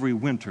every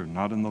winter,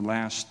 not in the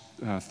last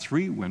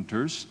 3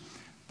 winters,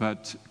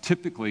 but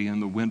typically in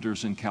the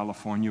winters in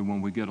California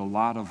when we get a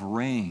lot of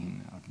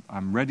rain.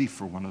 I'm ready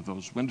for one of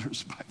those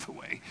winters, by the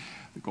way.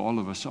 I think all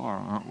of us are,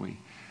 aren't we?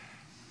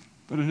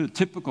 But in a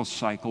typical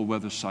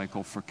weather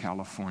cycle for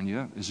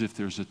California, as if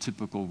there's a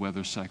typical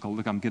weather cycle.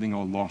 Look, I'm getting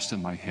all lost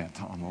in my head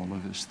on all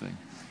of this thing.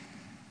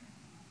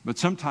 But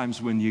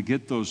sometimes when you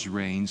get those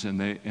rains,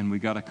 and we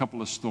got a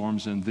couple of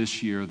storms in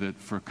this year that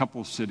for a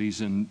couple of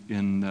cities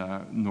in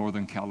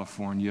Northern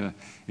California,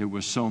 it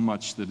was so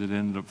much that it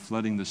ended up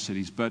flooding the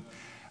cities. But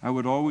I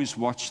would always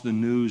watch the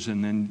news,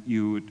 and then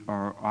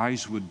our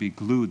eyes would be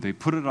glued. They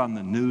put it on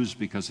the news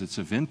because it's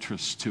of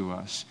interest to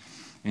us.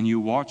 And you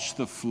watch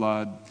the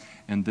flood,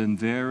 and then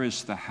there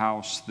is the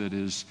house that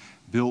is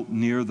built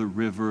near the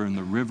river, and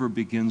the river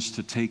begins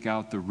to take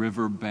out the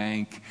river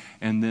bank,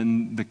 and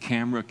then the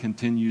camera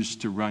continues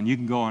to run. You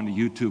can go onto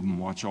YouTube and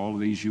watch all of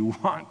these you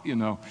want,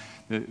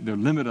 They're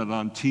limited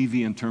on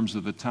TV in terms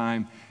of the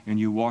time, and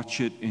you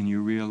watch it and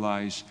you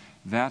realize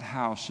that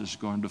house is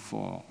going to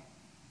fall.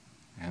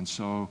 And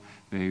so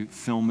they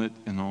film it,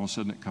 and all of a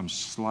sudden it comes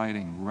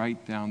sliding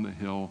right down the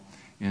hill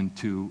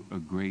into a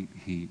great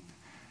heap.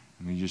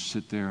 And you just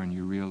sit there and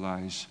you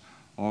realize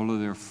all of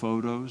their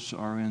photos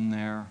are in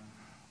there.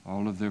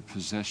 All of their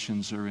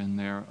possessions are in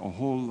there. A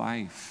whole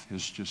life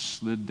has just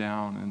slid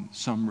down in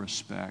some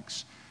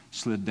respects,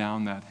 slid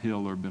down that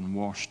hill or been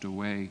washed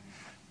away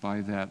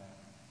by that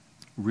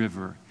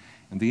river.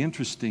 And the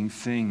interesting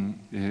thing,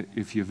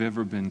 if you've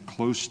ever been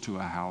close to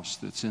a house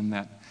that's in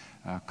that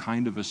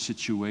kind of a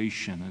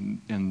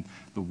situation, and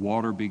the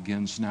water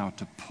begins now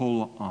to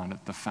pull on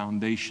it, the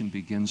foundation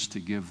begins to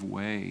give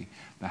way,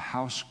 the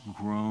house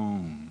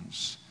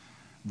groans.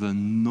 The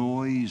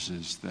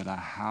noises that a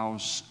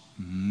house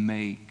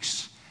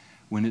makes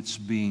when it's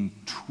being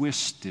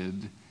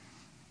twisted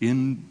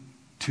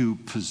into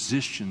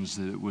positions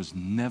that it was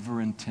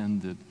never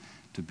intended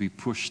to be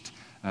pushed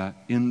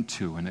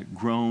into. And it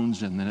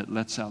groans, and then it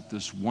lets out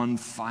this one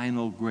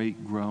final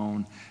great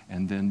groan,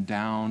 and then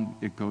down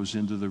it goes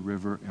into the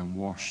river and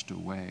washed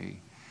away.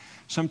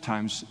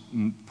 Sometimes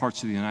in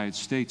parts of the United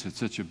States, it's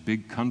such a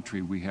big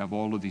country, we have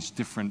all of these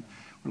different,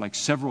 we're like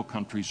several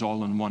countries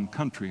all in one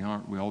country,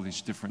 aren't we? All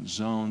these different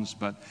zones,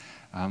 but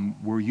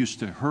we're used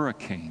to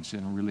hurricanes. They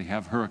don't really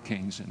have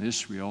hurricanes in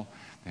Israel.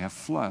 They have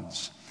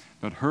floods.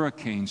 But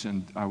hurricanes,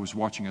 and I was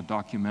watching a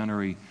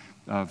documentary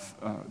of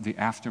the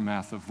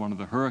aftermath of one of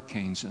the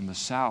hurricanes in the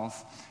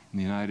south in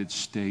the United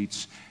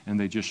States, and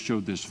they just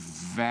showed this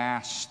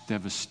vast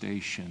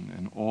devastation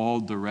in all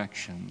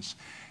directions.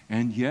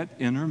 And yet,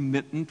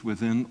 intermittent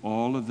within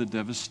all of the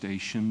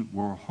devastation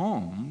were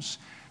homes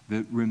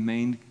that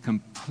remained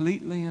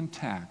completely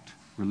intact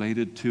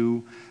related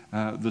to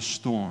the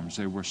storms.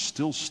 They were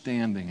still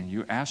standing, and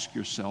you ask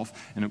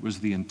yourself, and it was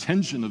the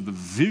intention of the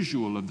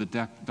visual of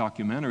the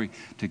documentary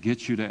to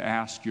get you to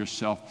ask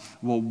yourself,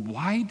 well,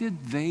 why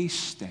did they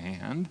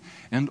stand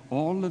and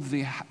all of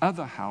the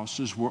other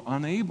houses were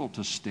unable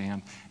to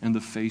stand in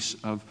the face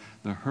of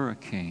the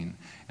hurricane?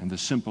 And the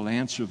simple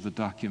answer of the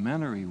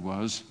documentary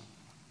was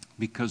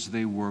because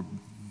they were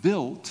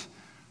built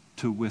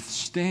to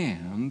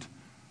withstand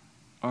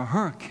a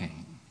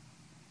hurricane.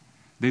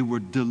 They were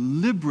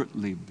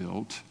deliberately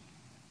built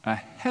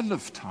ahead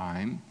of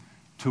time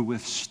to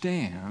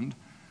withstand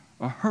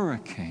a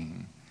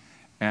hurricane.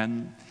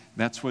 And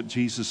that's what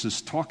Jesus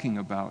is talking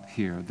about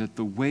here, that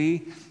the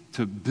way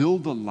to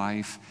build a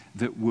life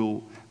that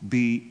will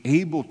be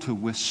able to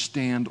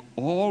withstand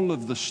all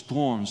of the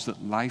storms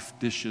that life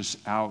dishes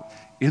out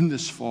in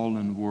this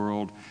fallen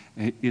world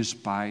is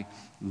by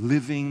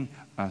living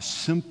a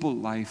simple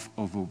life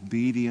of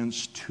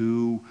obedience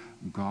to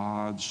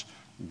God's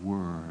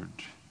Word.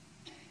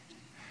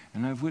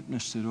 And I've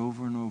witnessed it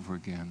over and over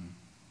again.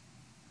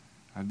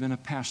 I've been a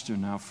pastor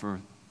now for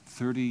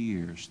 30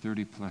 years,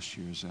 30 plus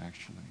years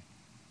actually.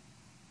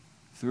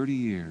 30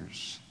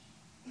 years.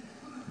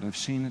 But I've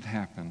seen it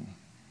happen.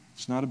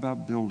 It's not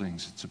about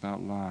buildings, it's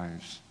about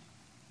lives.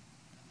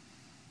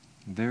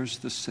 There's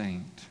the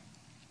saint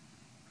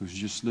who's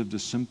just lived a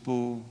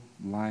simple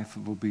life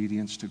of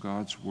obedience to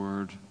God's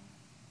word.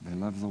 They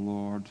love the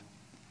Lord.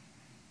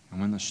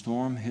 And when the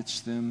storm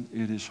hits them,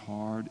 it is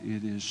hard.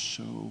 It is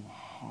so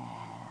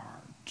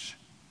hard.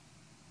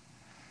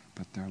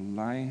 But their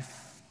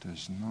life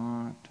does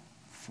not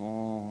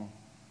fall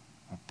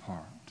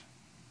apart.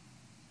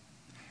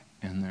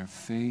 And their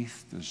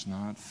faith does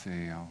not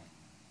fail.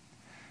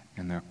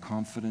 And their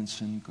confidence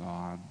in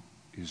God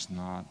is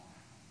not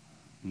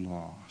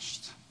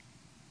lost.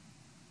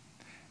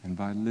 And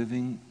by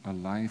living a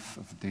life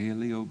of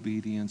daily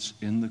obedience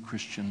in the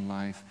Christian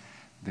life,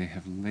 they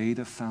have laid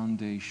a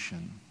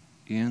foundation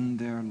in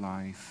their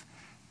life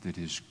that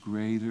is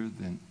greater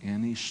than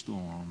any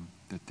storm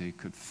that they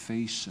could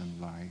face in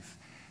life.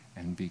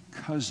 And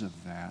because of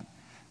that,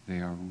 they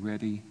are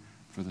ready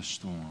for the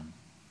storm.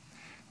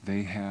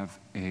 They have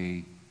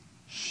a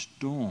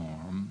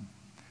storm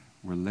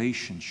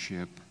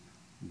relationship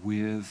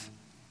with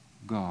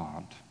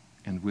God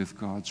and with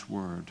God's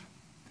word.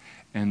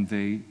 And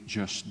they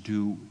just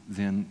do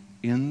then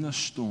in the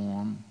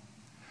storm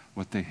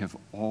what they have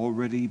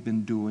already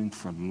been doing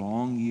for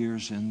long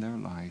years in their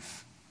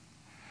life.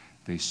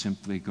 They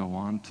simply go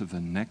on to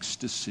the next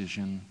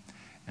decision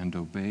and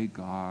obey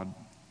God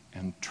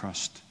and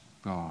trust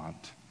God.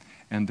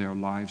 And their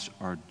lives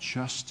are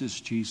just as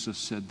Jesus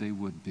said they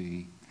would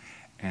be,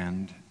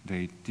 and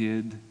they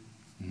did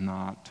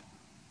not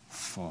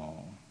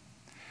fall.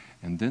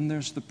 And then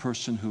there's the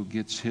person who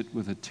gets hit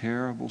with a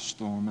terrible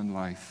storm in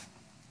life,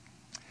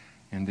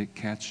 and it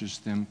catches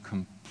them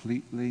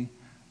completely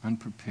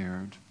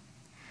unprepared.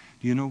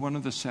 Do you know one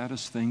of the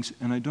saddest things,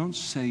 and I don't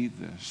say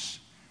this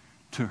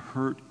to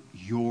hurt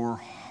your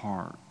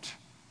heart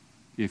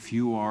if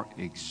you are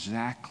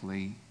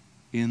exactly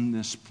in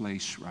this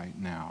place right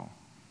now,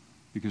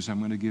 because I'm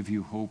going to give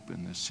you hope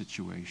in this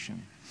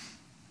situation.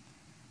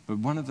 But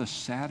one of the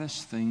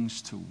saddest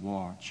things to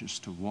watch is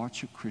to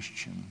watch a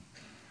Christian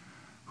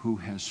who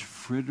has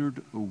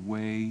frittered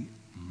away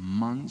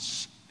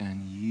months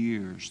and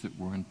years that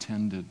were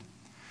intended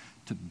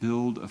to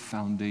build a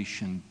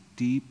foundation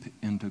deep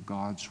into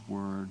God's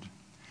word.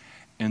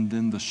 And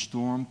then the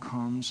storm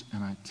comes,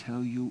 and I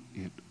tell you,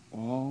 it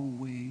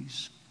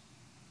always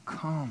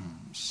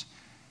comes.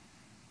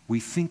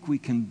 We think we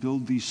can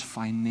build these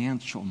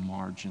financial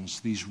margins,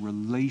 these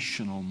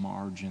relational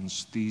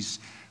margins, these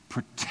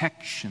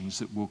protections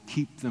that will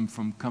keep them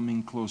from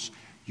coming close.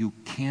 You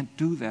can't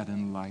do that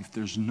in life.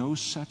 There's no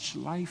such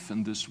life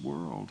in this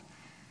world.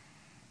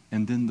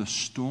 And then the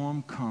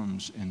storm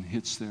comes and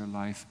hits their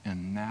life,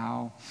 and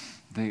now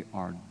they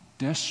are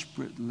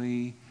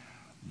desperately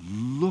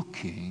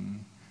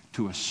looking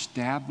to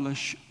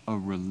establish a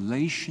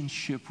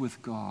relationship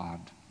with God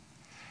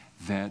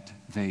that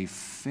they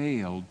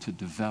failed to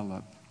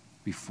develop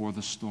before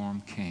the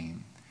storm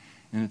came.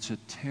 And it's a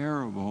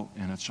terrible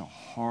and it's a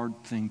hard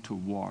thing to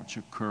watch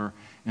occur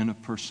in a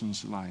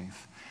person's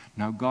life.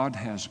 Now, God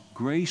has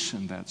grace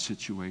in that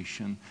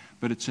situation,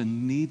 but it's a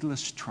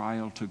needless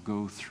trial to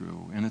go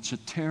through, and it's a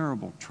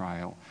terrible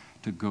trial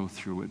to go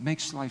through. It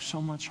makes life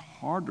so much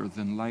harder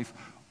than life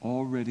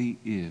already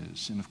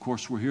is. And of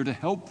course, we're here to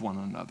help one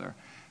another,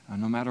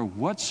 no matter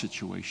what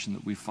situation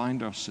that we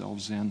find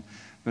ourselves in.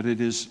 But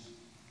it is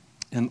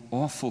an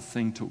awful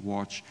thing to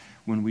watch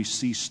when we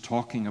cease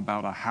talking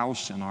about a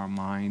house in our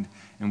mind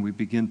and we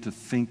begin to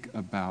think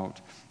about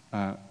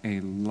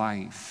a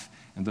life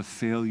and the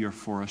failure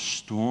for a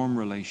storm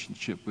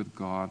relationship with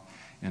God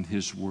and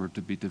His Word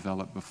to be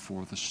developed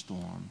before the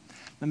storm.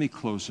 Let me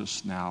close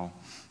us now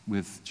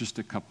with just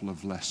a couple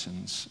of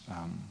lessons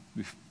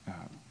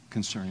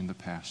concerning the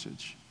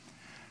passage.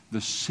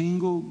 The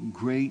single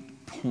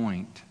great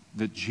point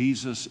that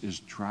Jesus is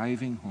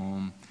driving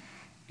home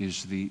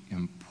is the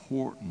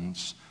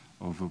importance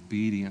of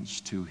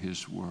obedience to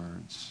His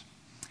words.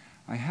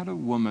 I had a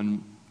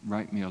woman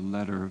write me a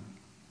letter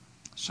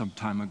some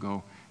time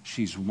ago.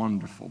 She's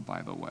wonderful,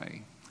 by the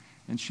way,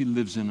 and she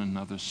lives in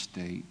another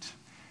state.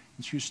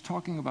 And she was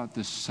talking about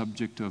this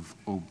subject of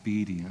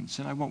obedience,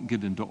 and I won't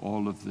get into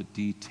all of the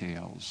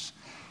details,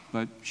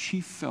 but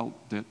she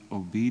felt that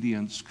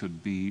obedience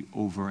could be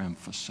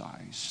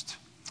overemphasized.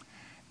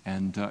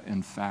 And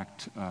in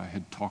fact,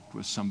 had talked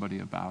with somebody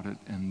about it,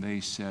 and they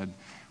said,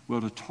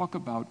 well, to talk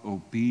about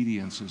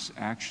obedience is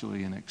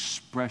actually an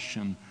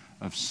expression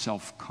of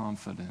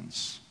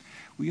self-confidence.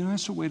 Well, you know,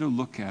 that's a way to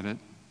look at it,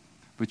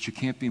 but you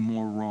can't be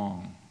more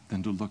wrong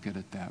than to look at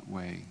it that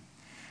way.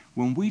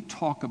 When we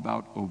talk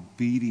about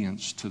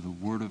obedience to the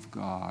Word of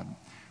God,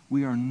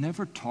 we are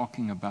never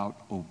talking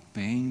about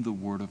obeying the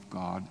Word of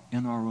God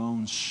in our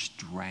own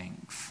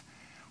strength.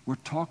 We're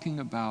talking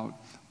about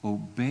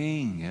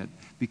obeying it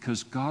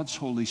because God's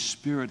Holy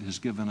Spirit has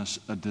given us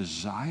a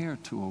desire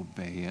to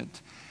obey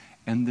it,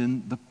 and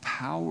then the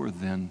power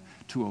then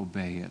to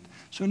obey it.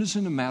 So it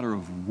isn't a matter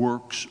of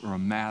works or a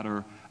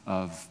matter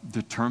of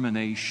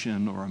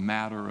determination or a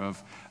matter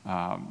of,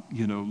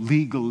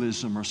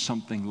 legalism or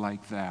something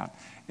like that.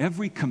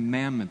 Every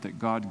commandment that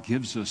God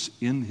gives us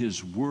in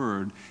His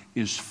Word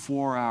is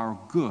for our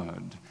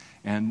good.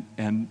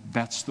 And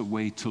that's the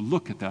way to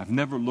look at that. I've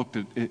never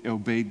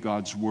obeyed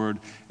God's Word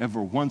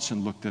ever once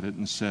and looked at it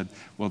and said,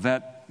 well,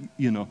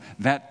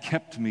 that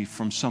kept me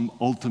from some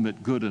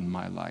ultimate good in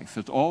my life.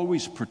 It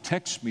always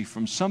protects me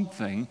from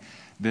something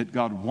that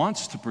God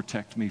wants to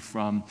protect me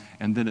from,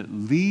 and then it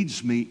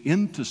leads me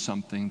into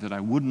something that I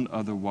wouldn't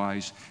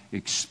otherwise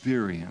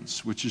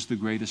experience, which is the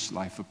greatest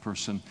life a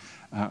person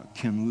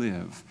can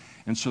live.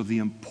 And so the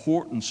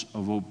importance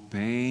of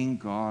obeying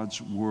God's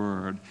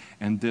Word,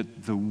 and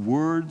that the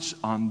words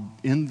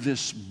in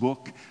this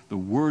book, the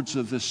words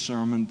of this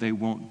sermon, they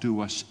won't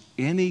do us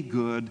any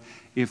good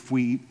if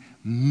we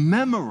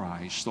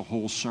memorize the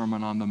whole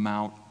Sermon on the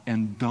Mount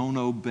and don't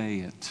obey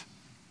it.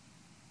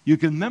 You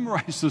can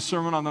memorize the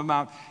Sermon on the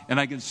Mount, and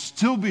I can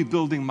still be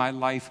building my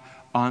life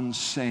on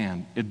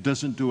sand. It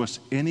doesn't do us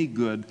any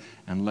good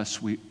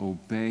unless we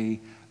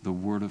obey the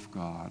Word of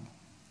God.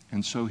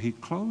 And so he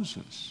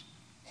closes.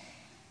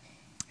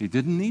 He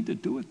didn't need to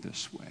do it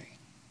this way,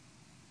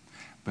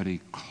 but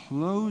he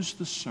closed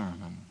the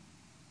sermon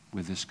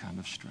with this kind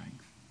of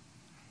strength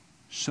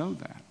so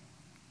that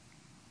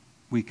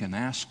we can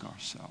ask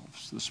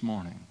ourselves this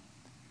morning,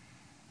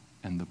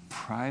 in the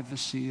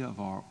privacy of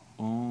our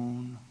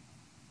own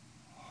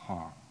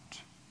heart,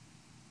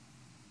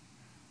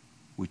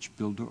 which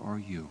builder are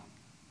you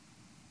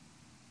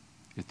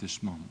at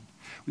this moment?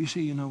 Well, you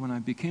see, when I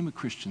became a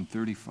Christian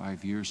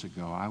 35 years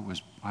ago,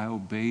 I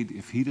obeyed.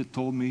 If he'd have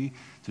told me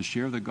to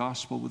share the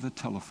gospel with a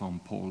telephone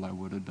pole, I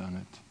would have done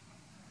it.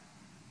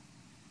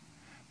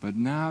 But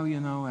now,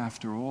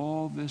 after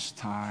all this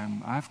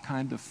time, I've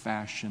kind of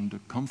fashioned a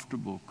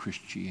comfortable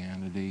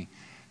Christianity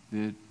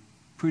that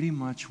pretty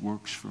much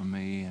works for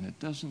me, and it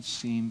doesn't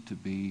seem to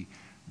be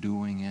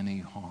doing any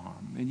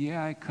harm. And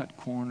yeah, I cut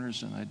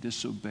corners and I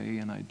disobey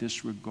and I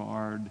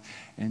disregard,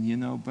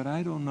 but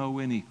I don't know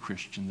any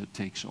Christian that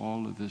takes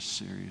all of this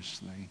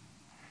seriously.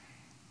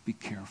 Be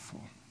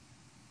careful.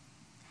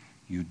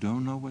 You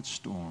don't know what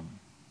storm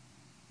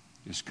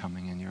is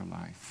coming in your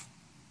life.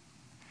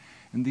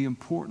 And the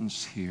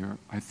importance here,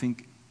 I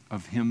think,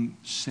 of him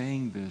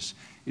saying this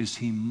is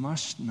he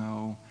must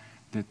know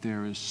that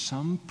there is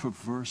some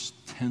perverse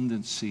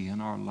tendency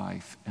in our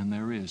life, and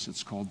there is.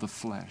 It's called the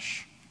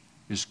flesh.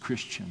 As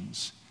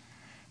Christians,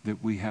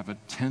 that we have a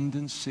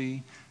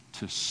tendency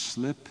to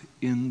slip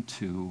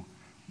into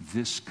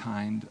this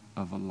kind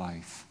of a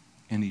life.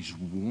 And he's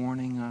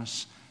warning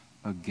us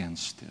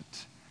against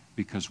it,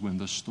 because when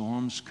the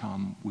storms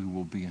come, we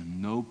will be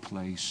in no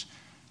place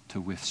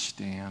to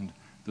withstand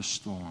the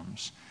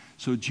storms.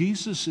 So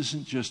Jesus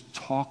isn't just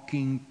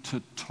talking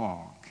to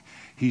talk.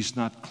 He's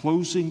not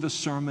closing the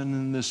sermon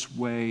in this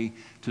way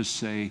to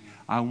say,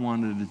 I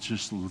wanted to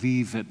just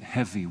leave it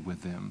heavy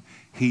with them.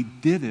 He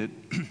did it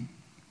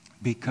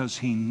because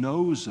he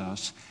knows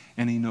us,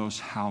 and he knows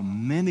how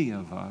many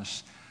of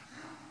us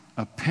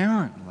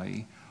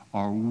apparently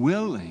are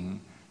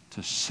willing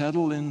to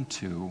settle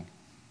into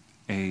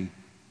a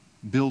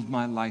build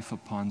my life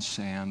upon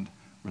sand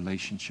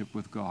relationship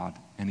with God.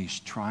 And he's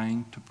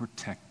trying to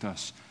protect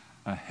us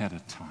ahead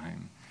of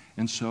time.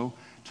 And so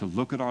to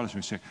look at our lives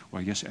and say,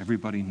 well, yes,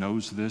 everybody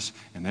knows this,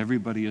 and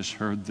everybody has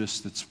heard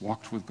this that's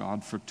walked with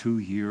God for 2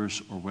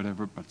 years or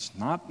whatever, but it's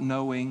not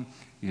knowing.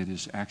 It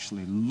is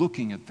actually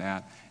looking at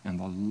that in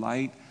the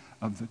light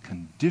of the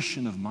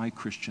condition of my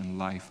Christian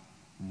life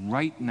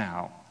right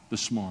now,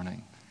 this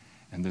morning,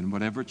 and then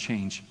whatever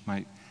change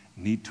might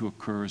need to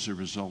occur as a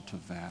result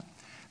of that.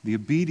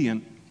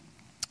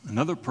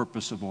 Another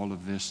purpose of all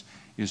of this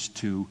is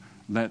to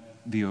let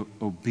the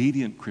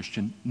obedient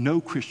Christian,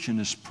 no Christian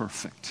is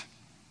perfect.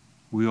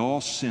 We all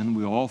sin,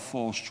 we all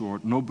fall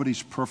short.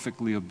 Nobody's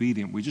perfectly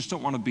obedient. We just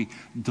don't want to be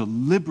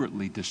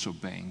deliberately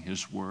disobeying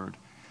his word.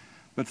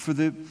 But for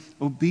the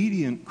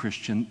obedient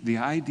Christian, the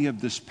idea of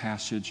this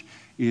passage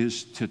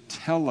is to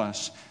tell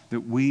us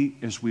that we,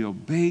 as we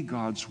obey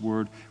God's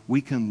word,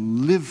 we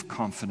can live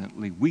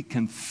confidently, we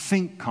can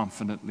think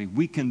confidently,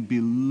 we can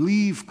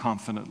believe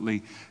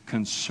confidently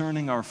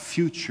concerning our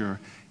future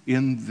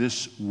in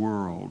this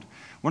world.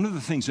 One of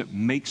the things that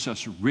makes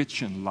us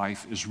rich in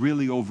life is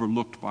really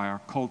overlooked by our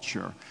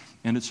culture,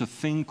 and it's a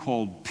thing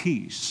called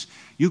peace.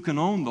 You can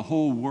own the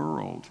whole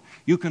world.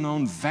 You can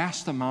own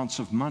vast amounts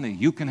of money.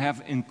 You can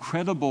have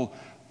incredible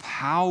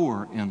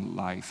power in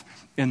life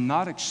and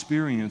not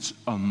experience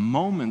a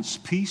moment's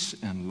peace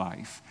in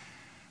life.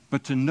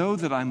 But to know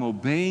that I'm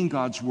obeying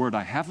God's word,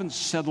 I haven't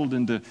settled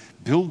into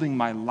building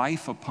my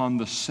life upon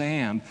the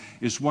sand,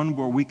 is one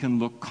where we can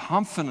look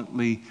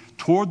confidently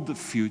toward the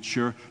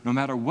future, no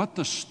matter what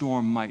the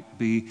storm might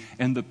be,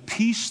 and the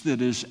peace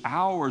that is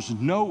ours,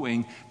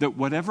 knowing that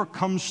whatever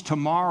comes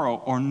tomorrow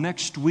or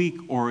next week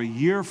or a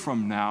year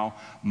from now,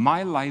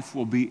 my life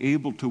will be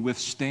able to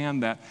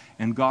withstand that,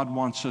 and God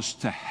wants us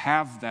to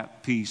have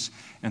that peace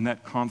and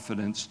that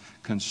confidence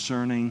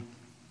concerning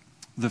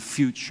the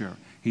future.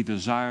 He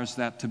desires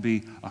that to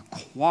be a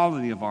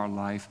quality of our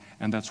life,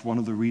 and that's one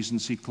of the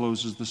reasons he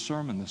closes the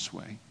sermon this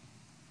way.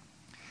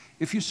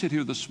 If you sit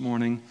here this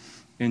morning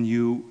and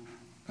you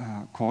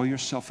call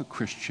yourself a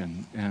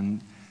Christian,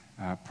 and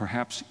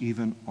perhaps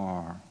even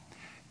are,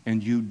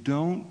 and you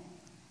don't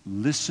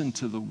listen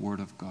to the Word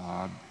of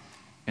God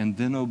and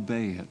then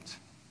obey it,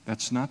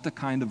 that's not the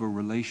kind of a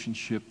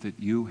relationship that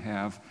you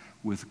have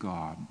with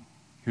God.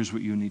 Here's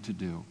what you need to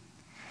do.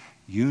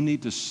 You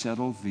need to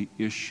settle the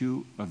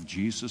issue of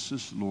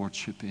Jesus'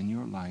 lordship in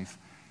your life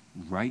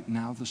right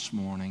now this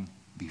morning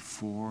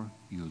before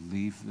you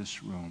leave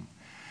this room.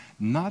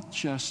 Not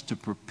just to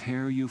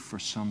prepare you for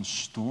some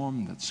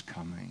storm that's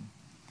coming,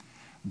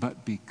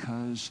 but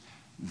because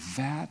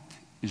that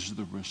is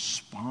the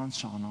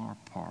response on our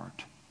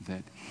part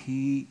that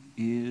he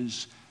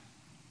is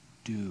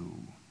due.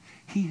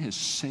 He has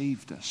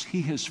saved us.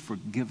 He has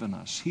forgiven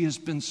us. He has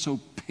been so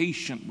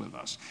patient with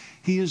us.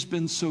 He has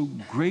been so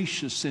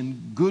gracious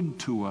and good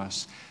to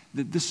us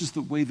that this is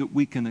the way that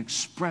we can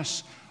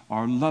express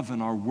our love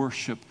and our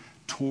worship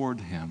toward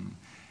him.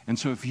 And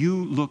so if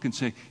you look and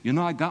say,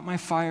 I got my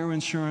fire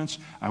insurance,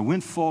 I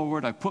went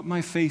forward, I put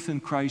my faith in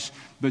Christ,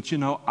 but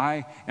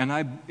I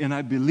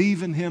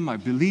believe in him, I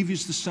believe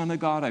he's the Son of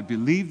God, I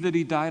believe that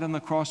he died on the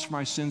cross for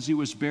my sins, he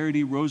was buried,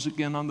 he rose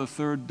again on the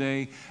third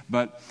day,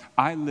 but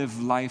I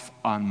live life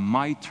on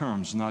my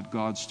terms, not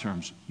God's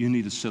terms. You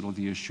need to settle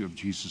the issue of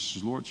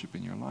Jesus' lordship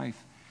in your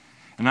life.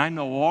 And I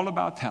know all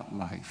about that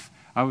life.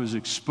 I was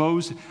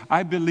exposed.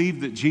 I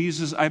believed that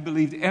Jesus, I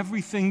believed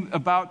everything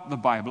about the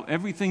Bible,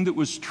 everything that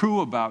was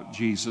true about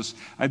Jesus.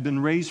 I'd been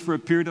raised for a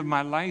period of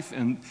my life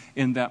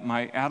in that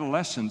my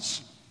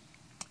adolescence,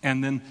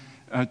 and then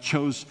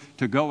chose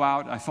to go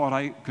out. I thought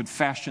I could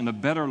fashion a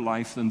better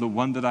life than the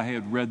one that I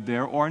had read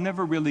there, or I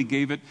never really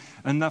gave it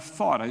enough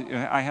thought.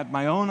 I had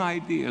my own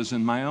ideas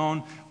and my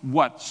own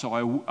so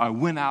I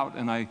went out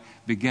and I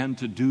began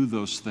to do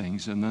those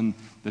things. And then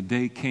the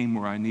day came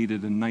where I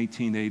needed in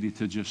 1980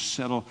 to just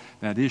settle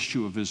that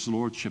issue of his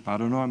lordship. I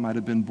don't know, I might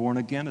have been born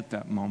again at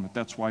that moment.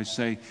 That's why I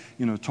say,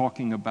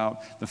 talking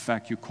about the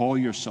fact you call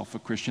yourself a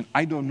Christian,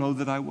 I don't know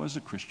that I was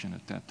a Christian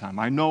at that time.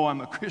 I know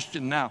I'm a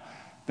Christian now.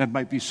 That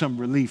might be some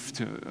relief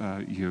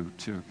to you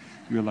to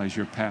realize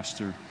your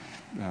pastor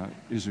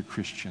is a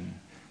Christian.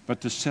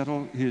 But to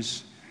settle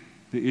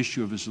the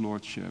issue of his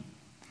lordship.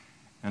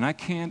 And I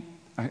can't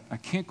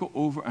go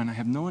over, and I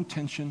have no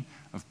intention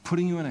of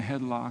putting you in a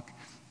headlock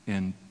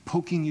and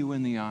poking you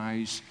in the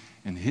eyes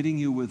and hitting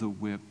you with a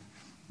whip.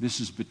 This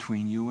is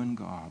between you and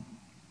God.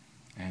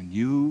 And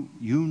you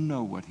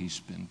know what he's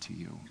been to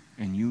you,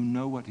 and you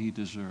know what he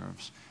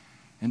deserves.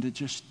 And to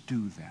just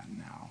do that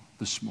now,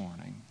 this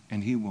morning,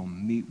 and he will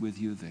meet with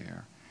you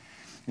there.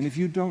 And if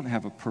you don't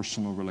have a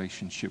personal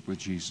relationship with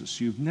Jesus,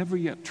 you've never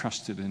yet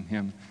trusted in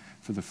him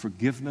for the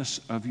forgiveness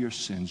of your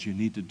sins, you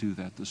need to do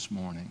that this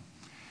morning.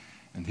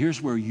 And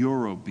here's where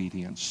your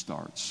obedience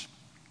starts.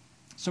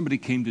 Somebody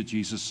came to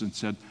Jesus and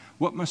said,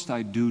 "What must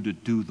I do to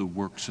do the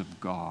works of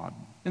God?"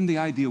 And the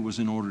idea was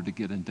in order to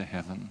get into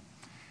heaven.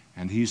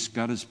 And he's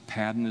got his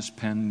pad and his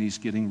pen, and he's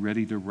getting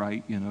ready to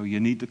write, you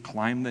need to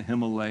climb the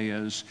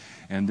Himalayas,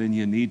 and then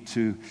you need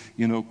to,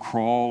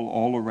 crawl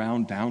all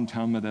around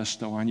downtown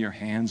Modesto on your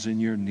hands and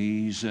your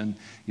knees, and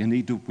you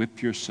need to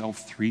whip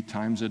yourself 3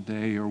 times a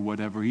day or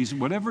whatever.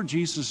 Whatever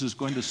Jesus is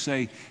going to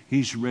say,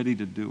 he's ready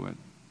to do it.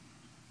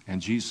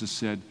 And Jesus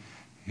said,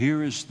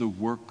 "Here is the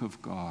work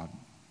of God,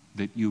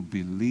 that you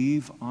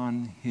believe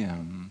on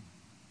him,"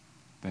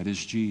 that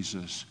is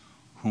Jesus,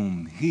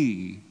 "whom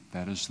he,"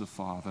 that is the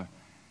Father,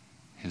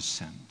 "has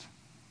sent."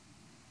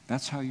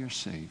 That's how you're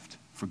saved,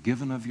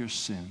 forgiven of your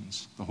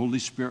sins. The Holy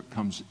Spirit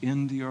comes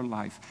into your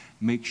life,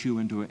 makes you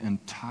into an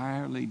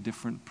entirely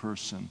different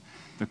person.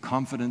 The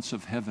confidence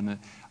of heaven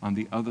on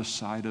the other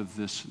side of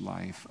this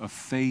life, a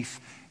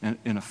faith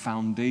and a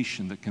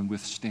foundation that can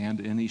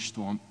withstand any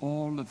storm.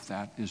 All of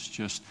that is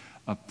just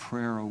a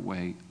prayer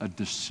away, a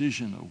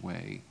decision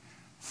away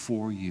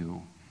for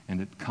you. And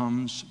it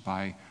comes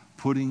by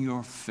putting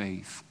your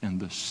faith in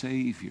the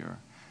Savior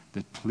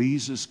that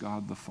pleases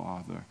God the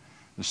Father,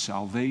 the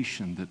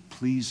salvation that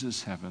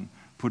pleases heaven,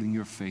 putting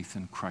your faith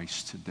in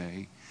Christ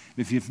today.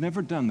 If you've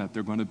never done that, there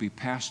are going to be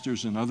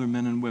pastors and other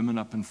men and women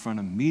up in front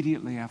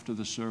immediately after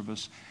the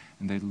service,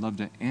 and they'd love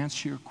to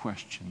answer your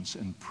questions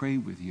and pray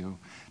with you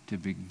to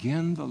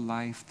begin the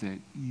life that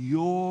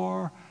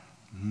your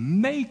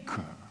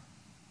Maker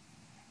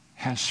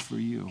has for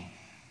you.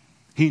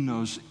 He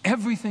knows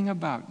everything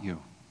about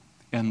you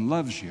and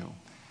loves you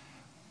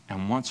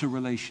and wants a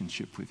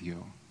relationship with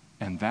you.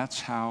 And that's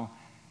how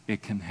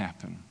it can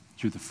happen,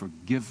 through the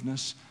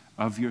forgiveness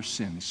of your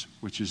sins,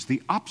 which is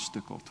the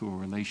obstacle to a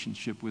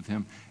relationship with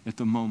him at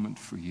the moment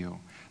for you.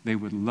 They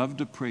would love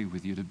to pray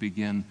with you to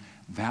begin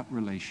that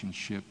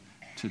relationship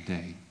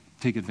today.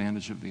 Take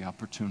advantage of the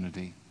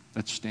opportunity.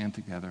 Let's stand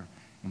together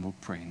and we'll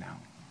pray now.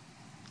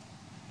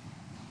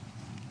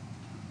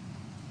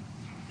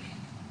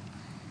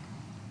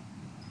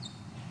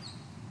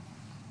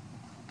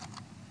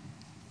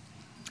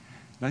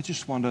 And I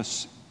just want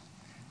us,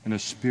 in a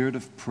spirit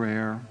of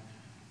prayer,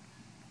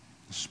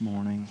 this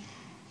morning.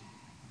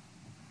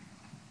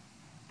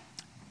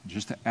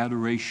 Just the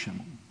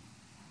adoration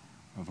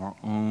of our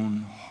own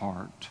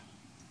heart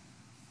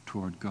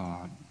toward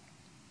God.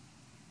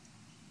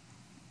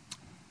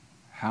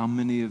 How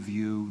many of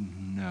you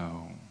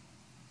know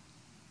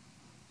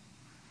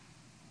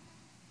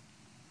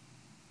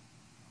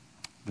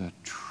the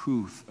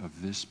truth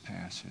of this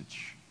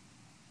passage?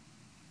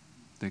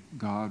 That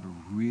God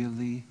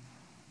really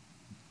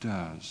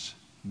does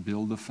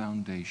build a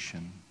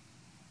foundation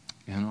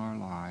in our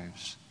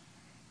lives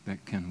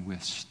that can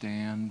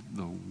withstand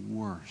the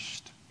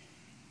worst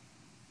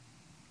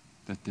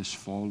that this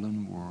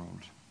fallen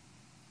world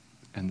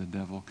and the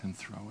devil can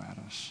throw at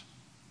us.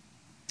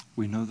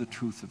 We know the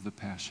truth of the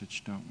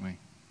passage, don't we?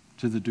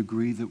 To the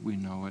degree that we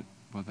know it,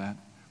 well, that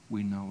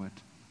we know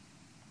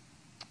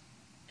it.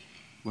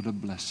 What a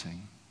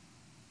blessing.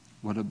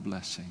 What a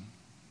blessing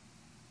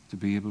to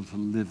be able to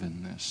live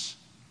in this,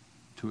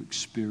 to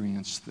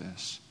experience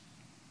this,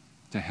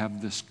 to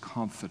have this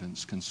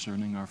confidence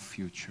concerning our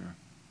future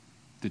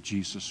that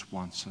Jesus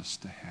wants us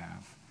to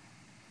have.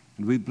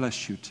 And we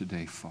bless you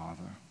today,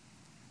 Father,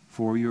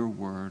 for your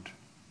word.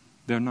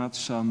 They're not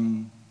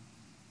some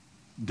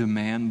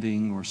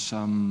demanding or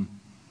some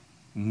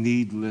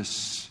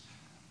needless,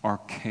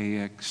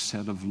 archaic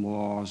set of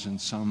laws and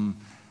some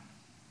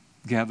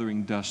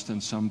gathering dust in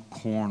some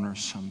corner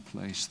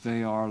someplace.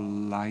 They are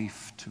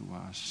life to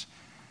us.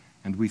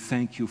 And we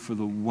thank you for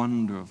the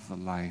wonder of the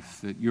life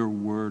that your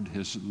word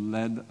has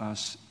led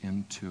us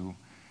into.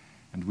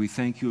 And we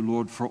thank you,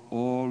 Lord, for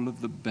all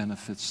of the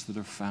benefits that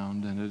are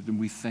found in it. And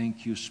we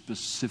thank you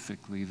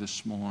specifically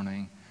this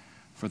morning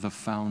for the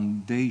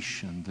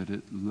foundation that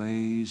it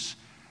lays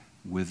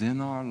within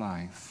our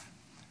life,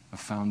 a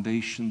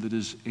foundation that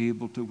is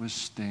able to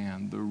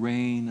withstand the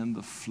rain and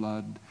the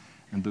flood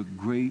and the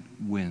great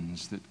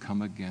winds that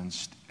come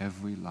against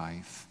every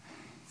life.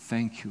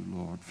 Thank you,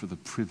 Lord, for the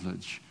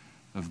privilege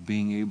of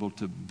being able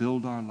to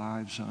build our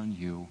lives on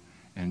you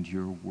and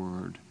your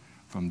word.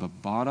 From the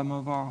bottom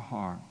of our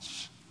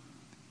hearts,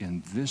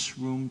 in this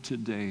room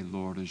today,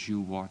 Lord, as you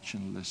watch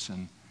and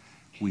listen,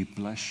 we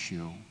bless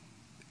you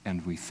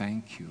and we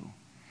thank you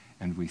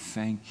and we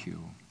thank you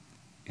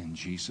in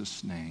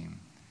Jesus' name.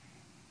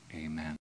 Amen.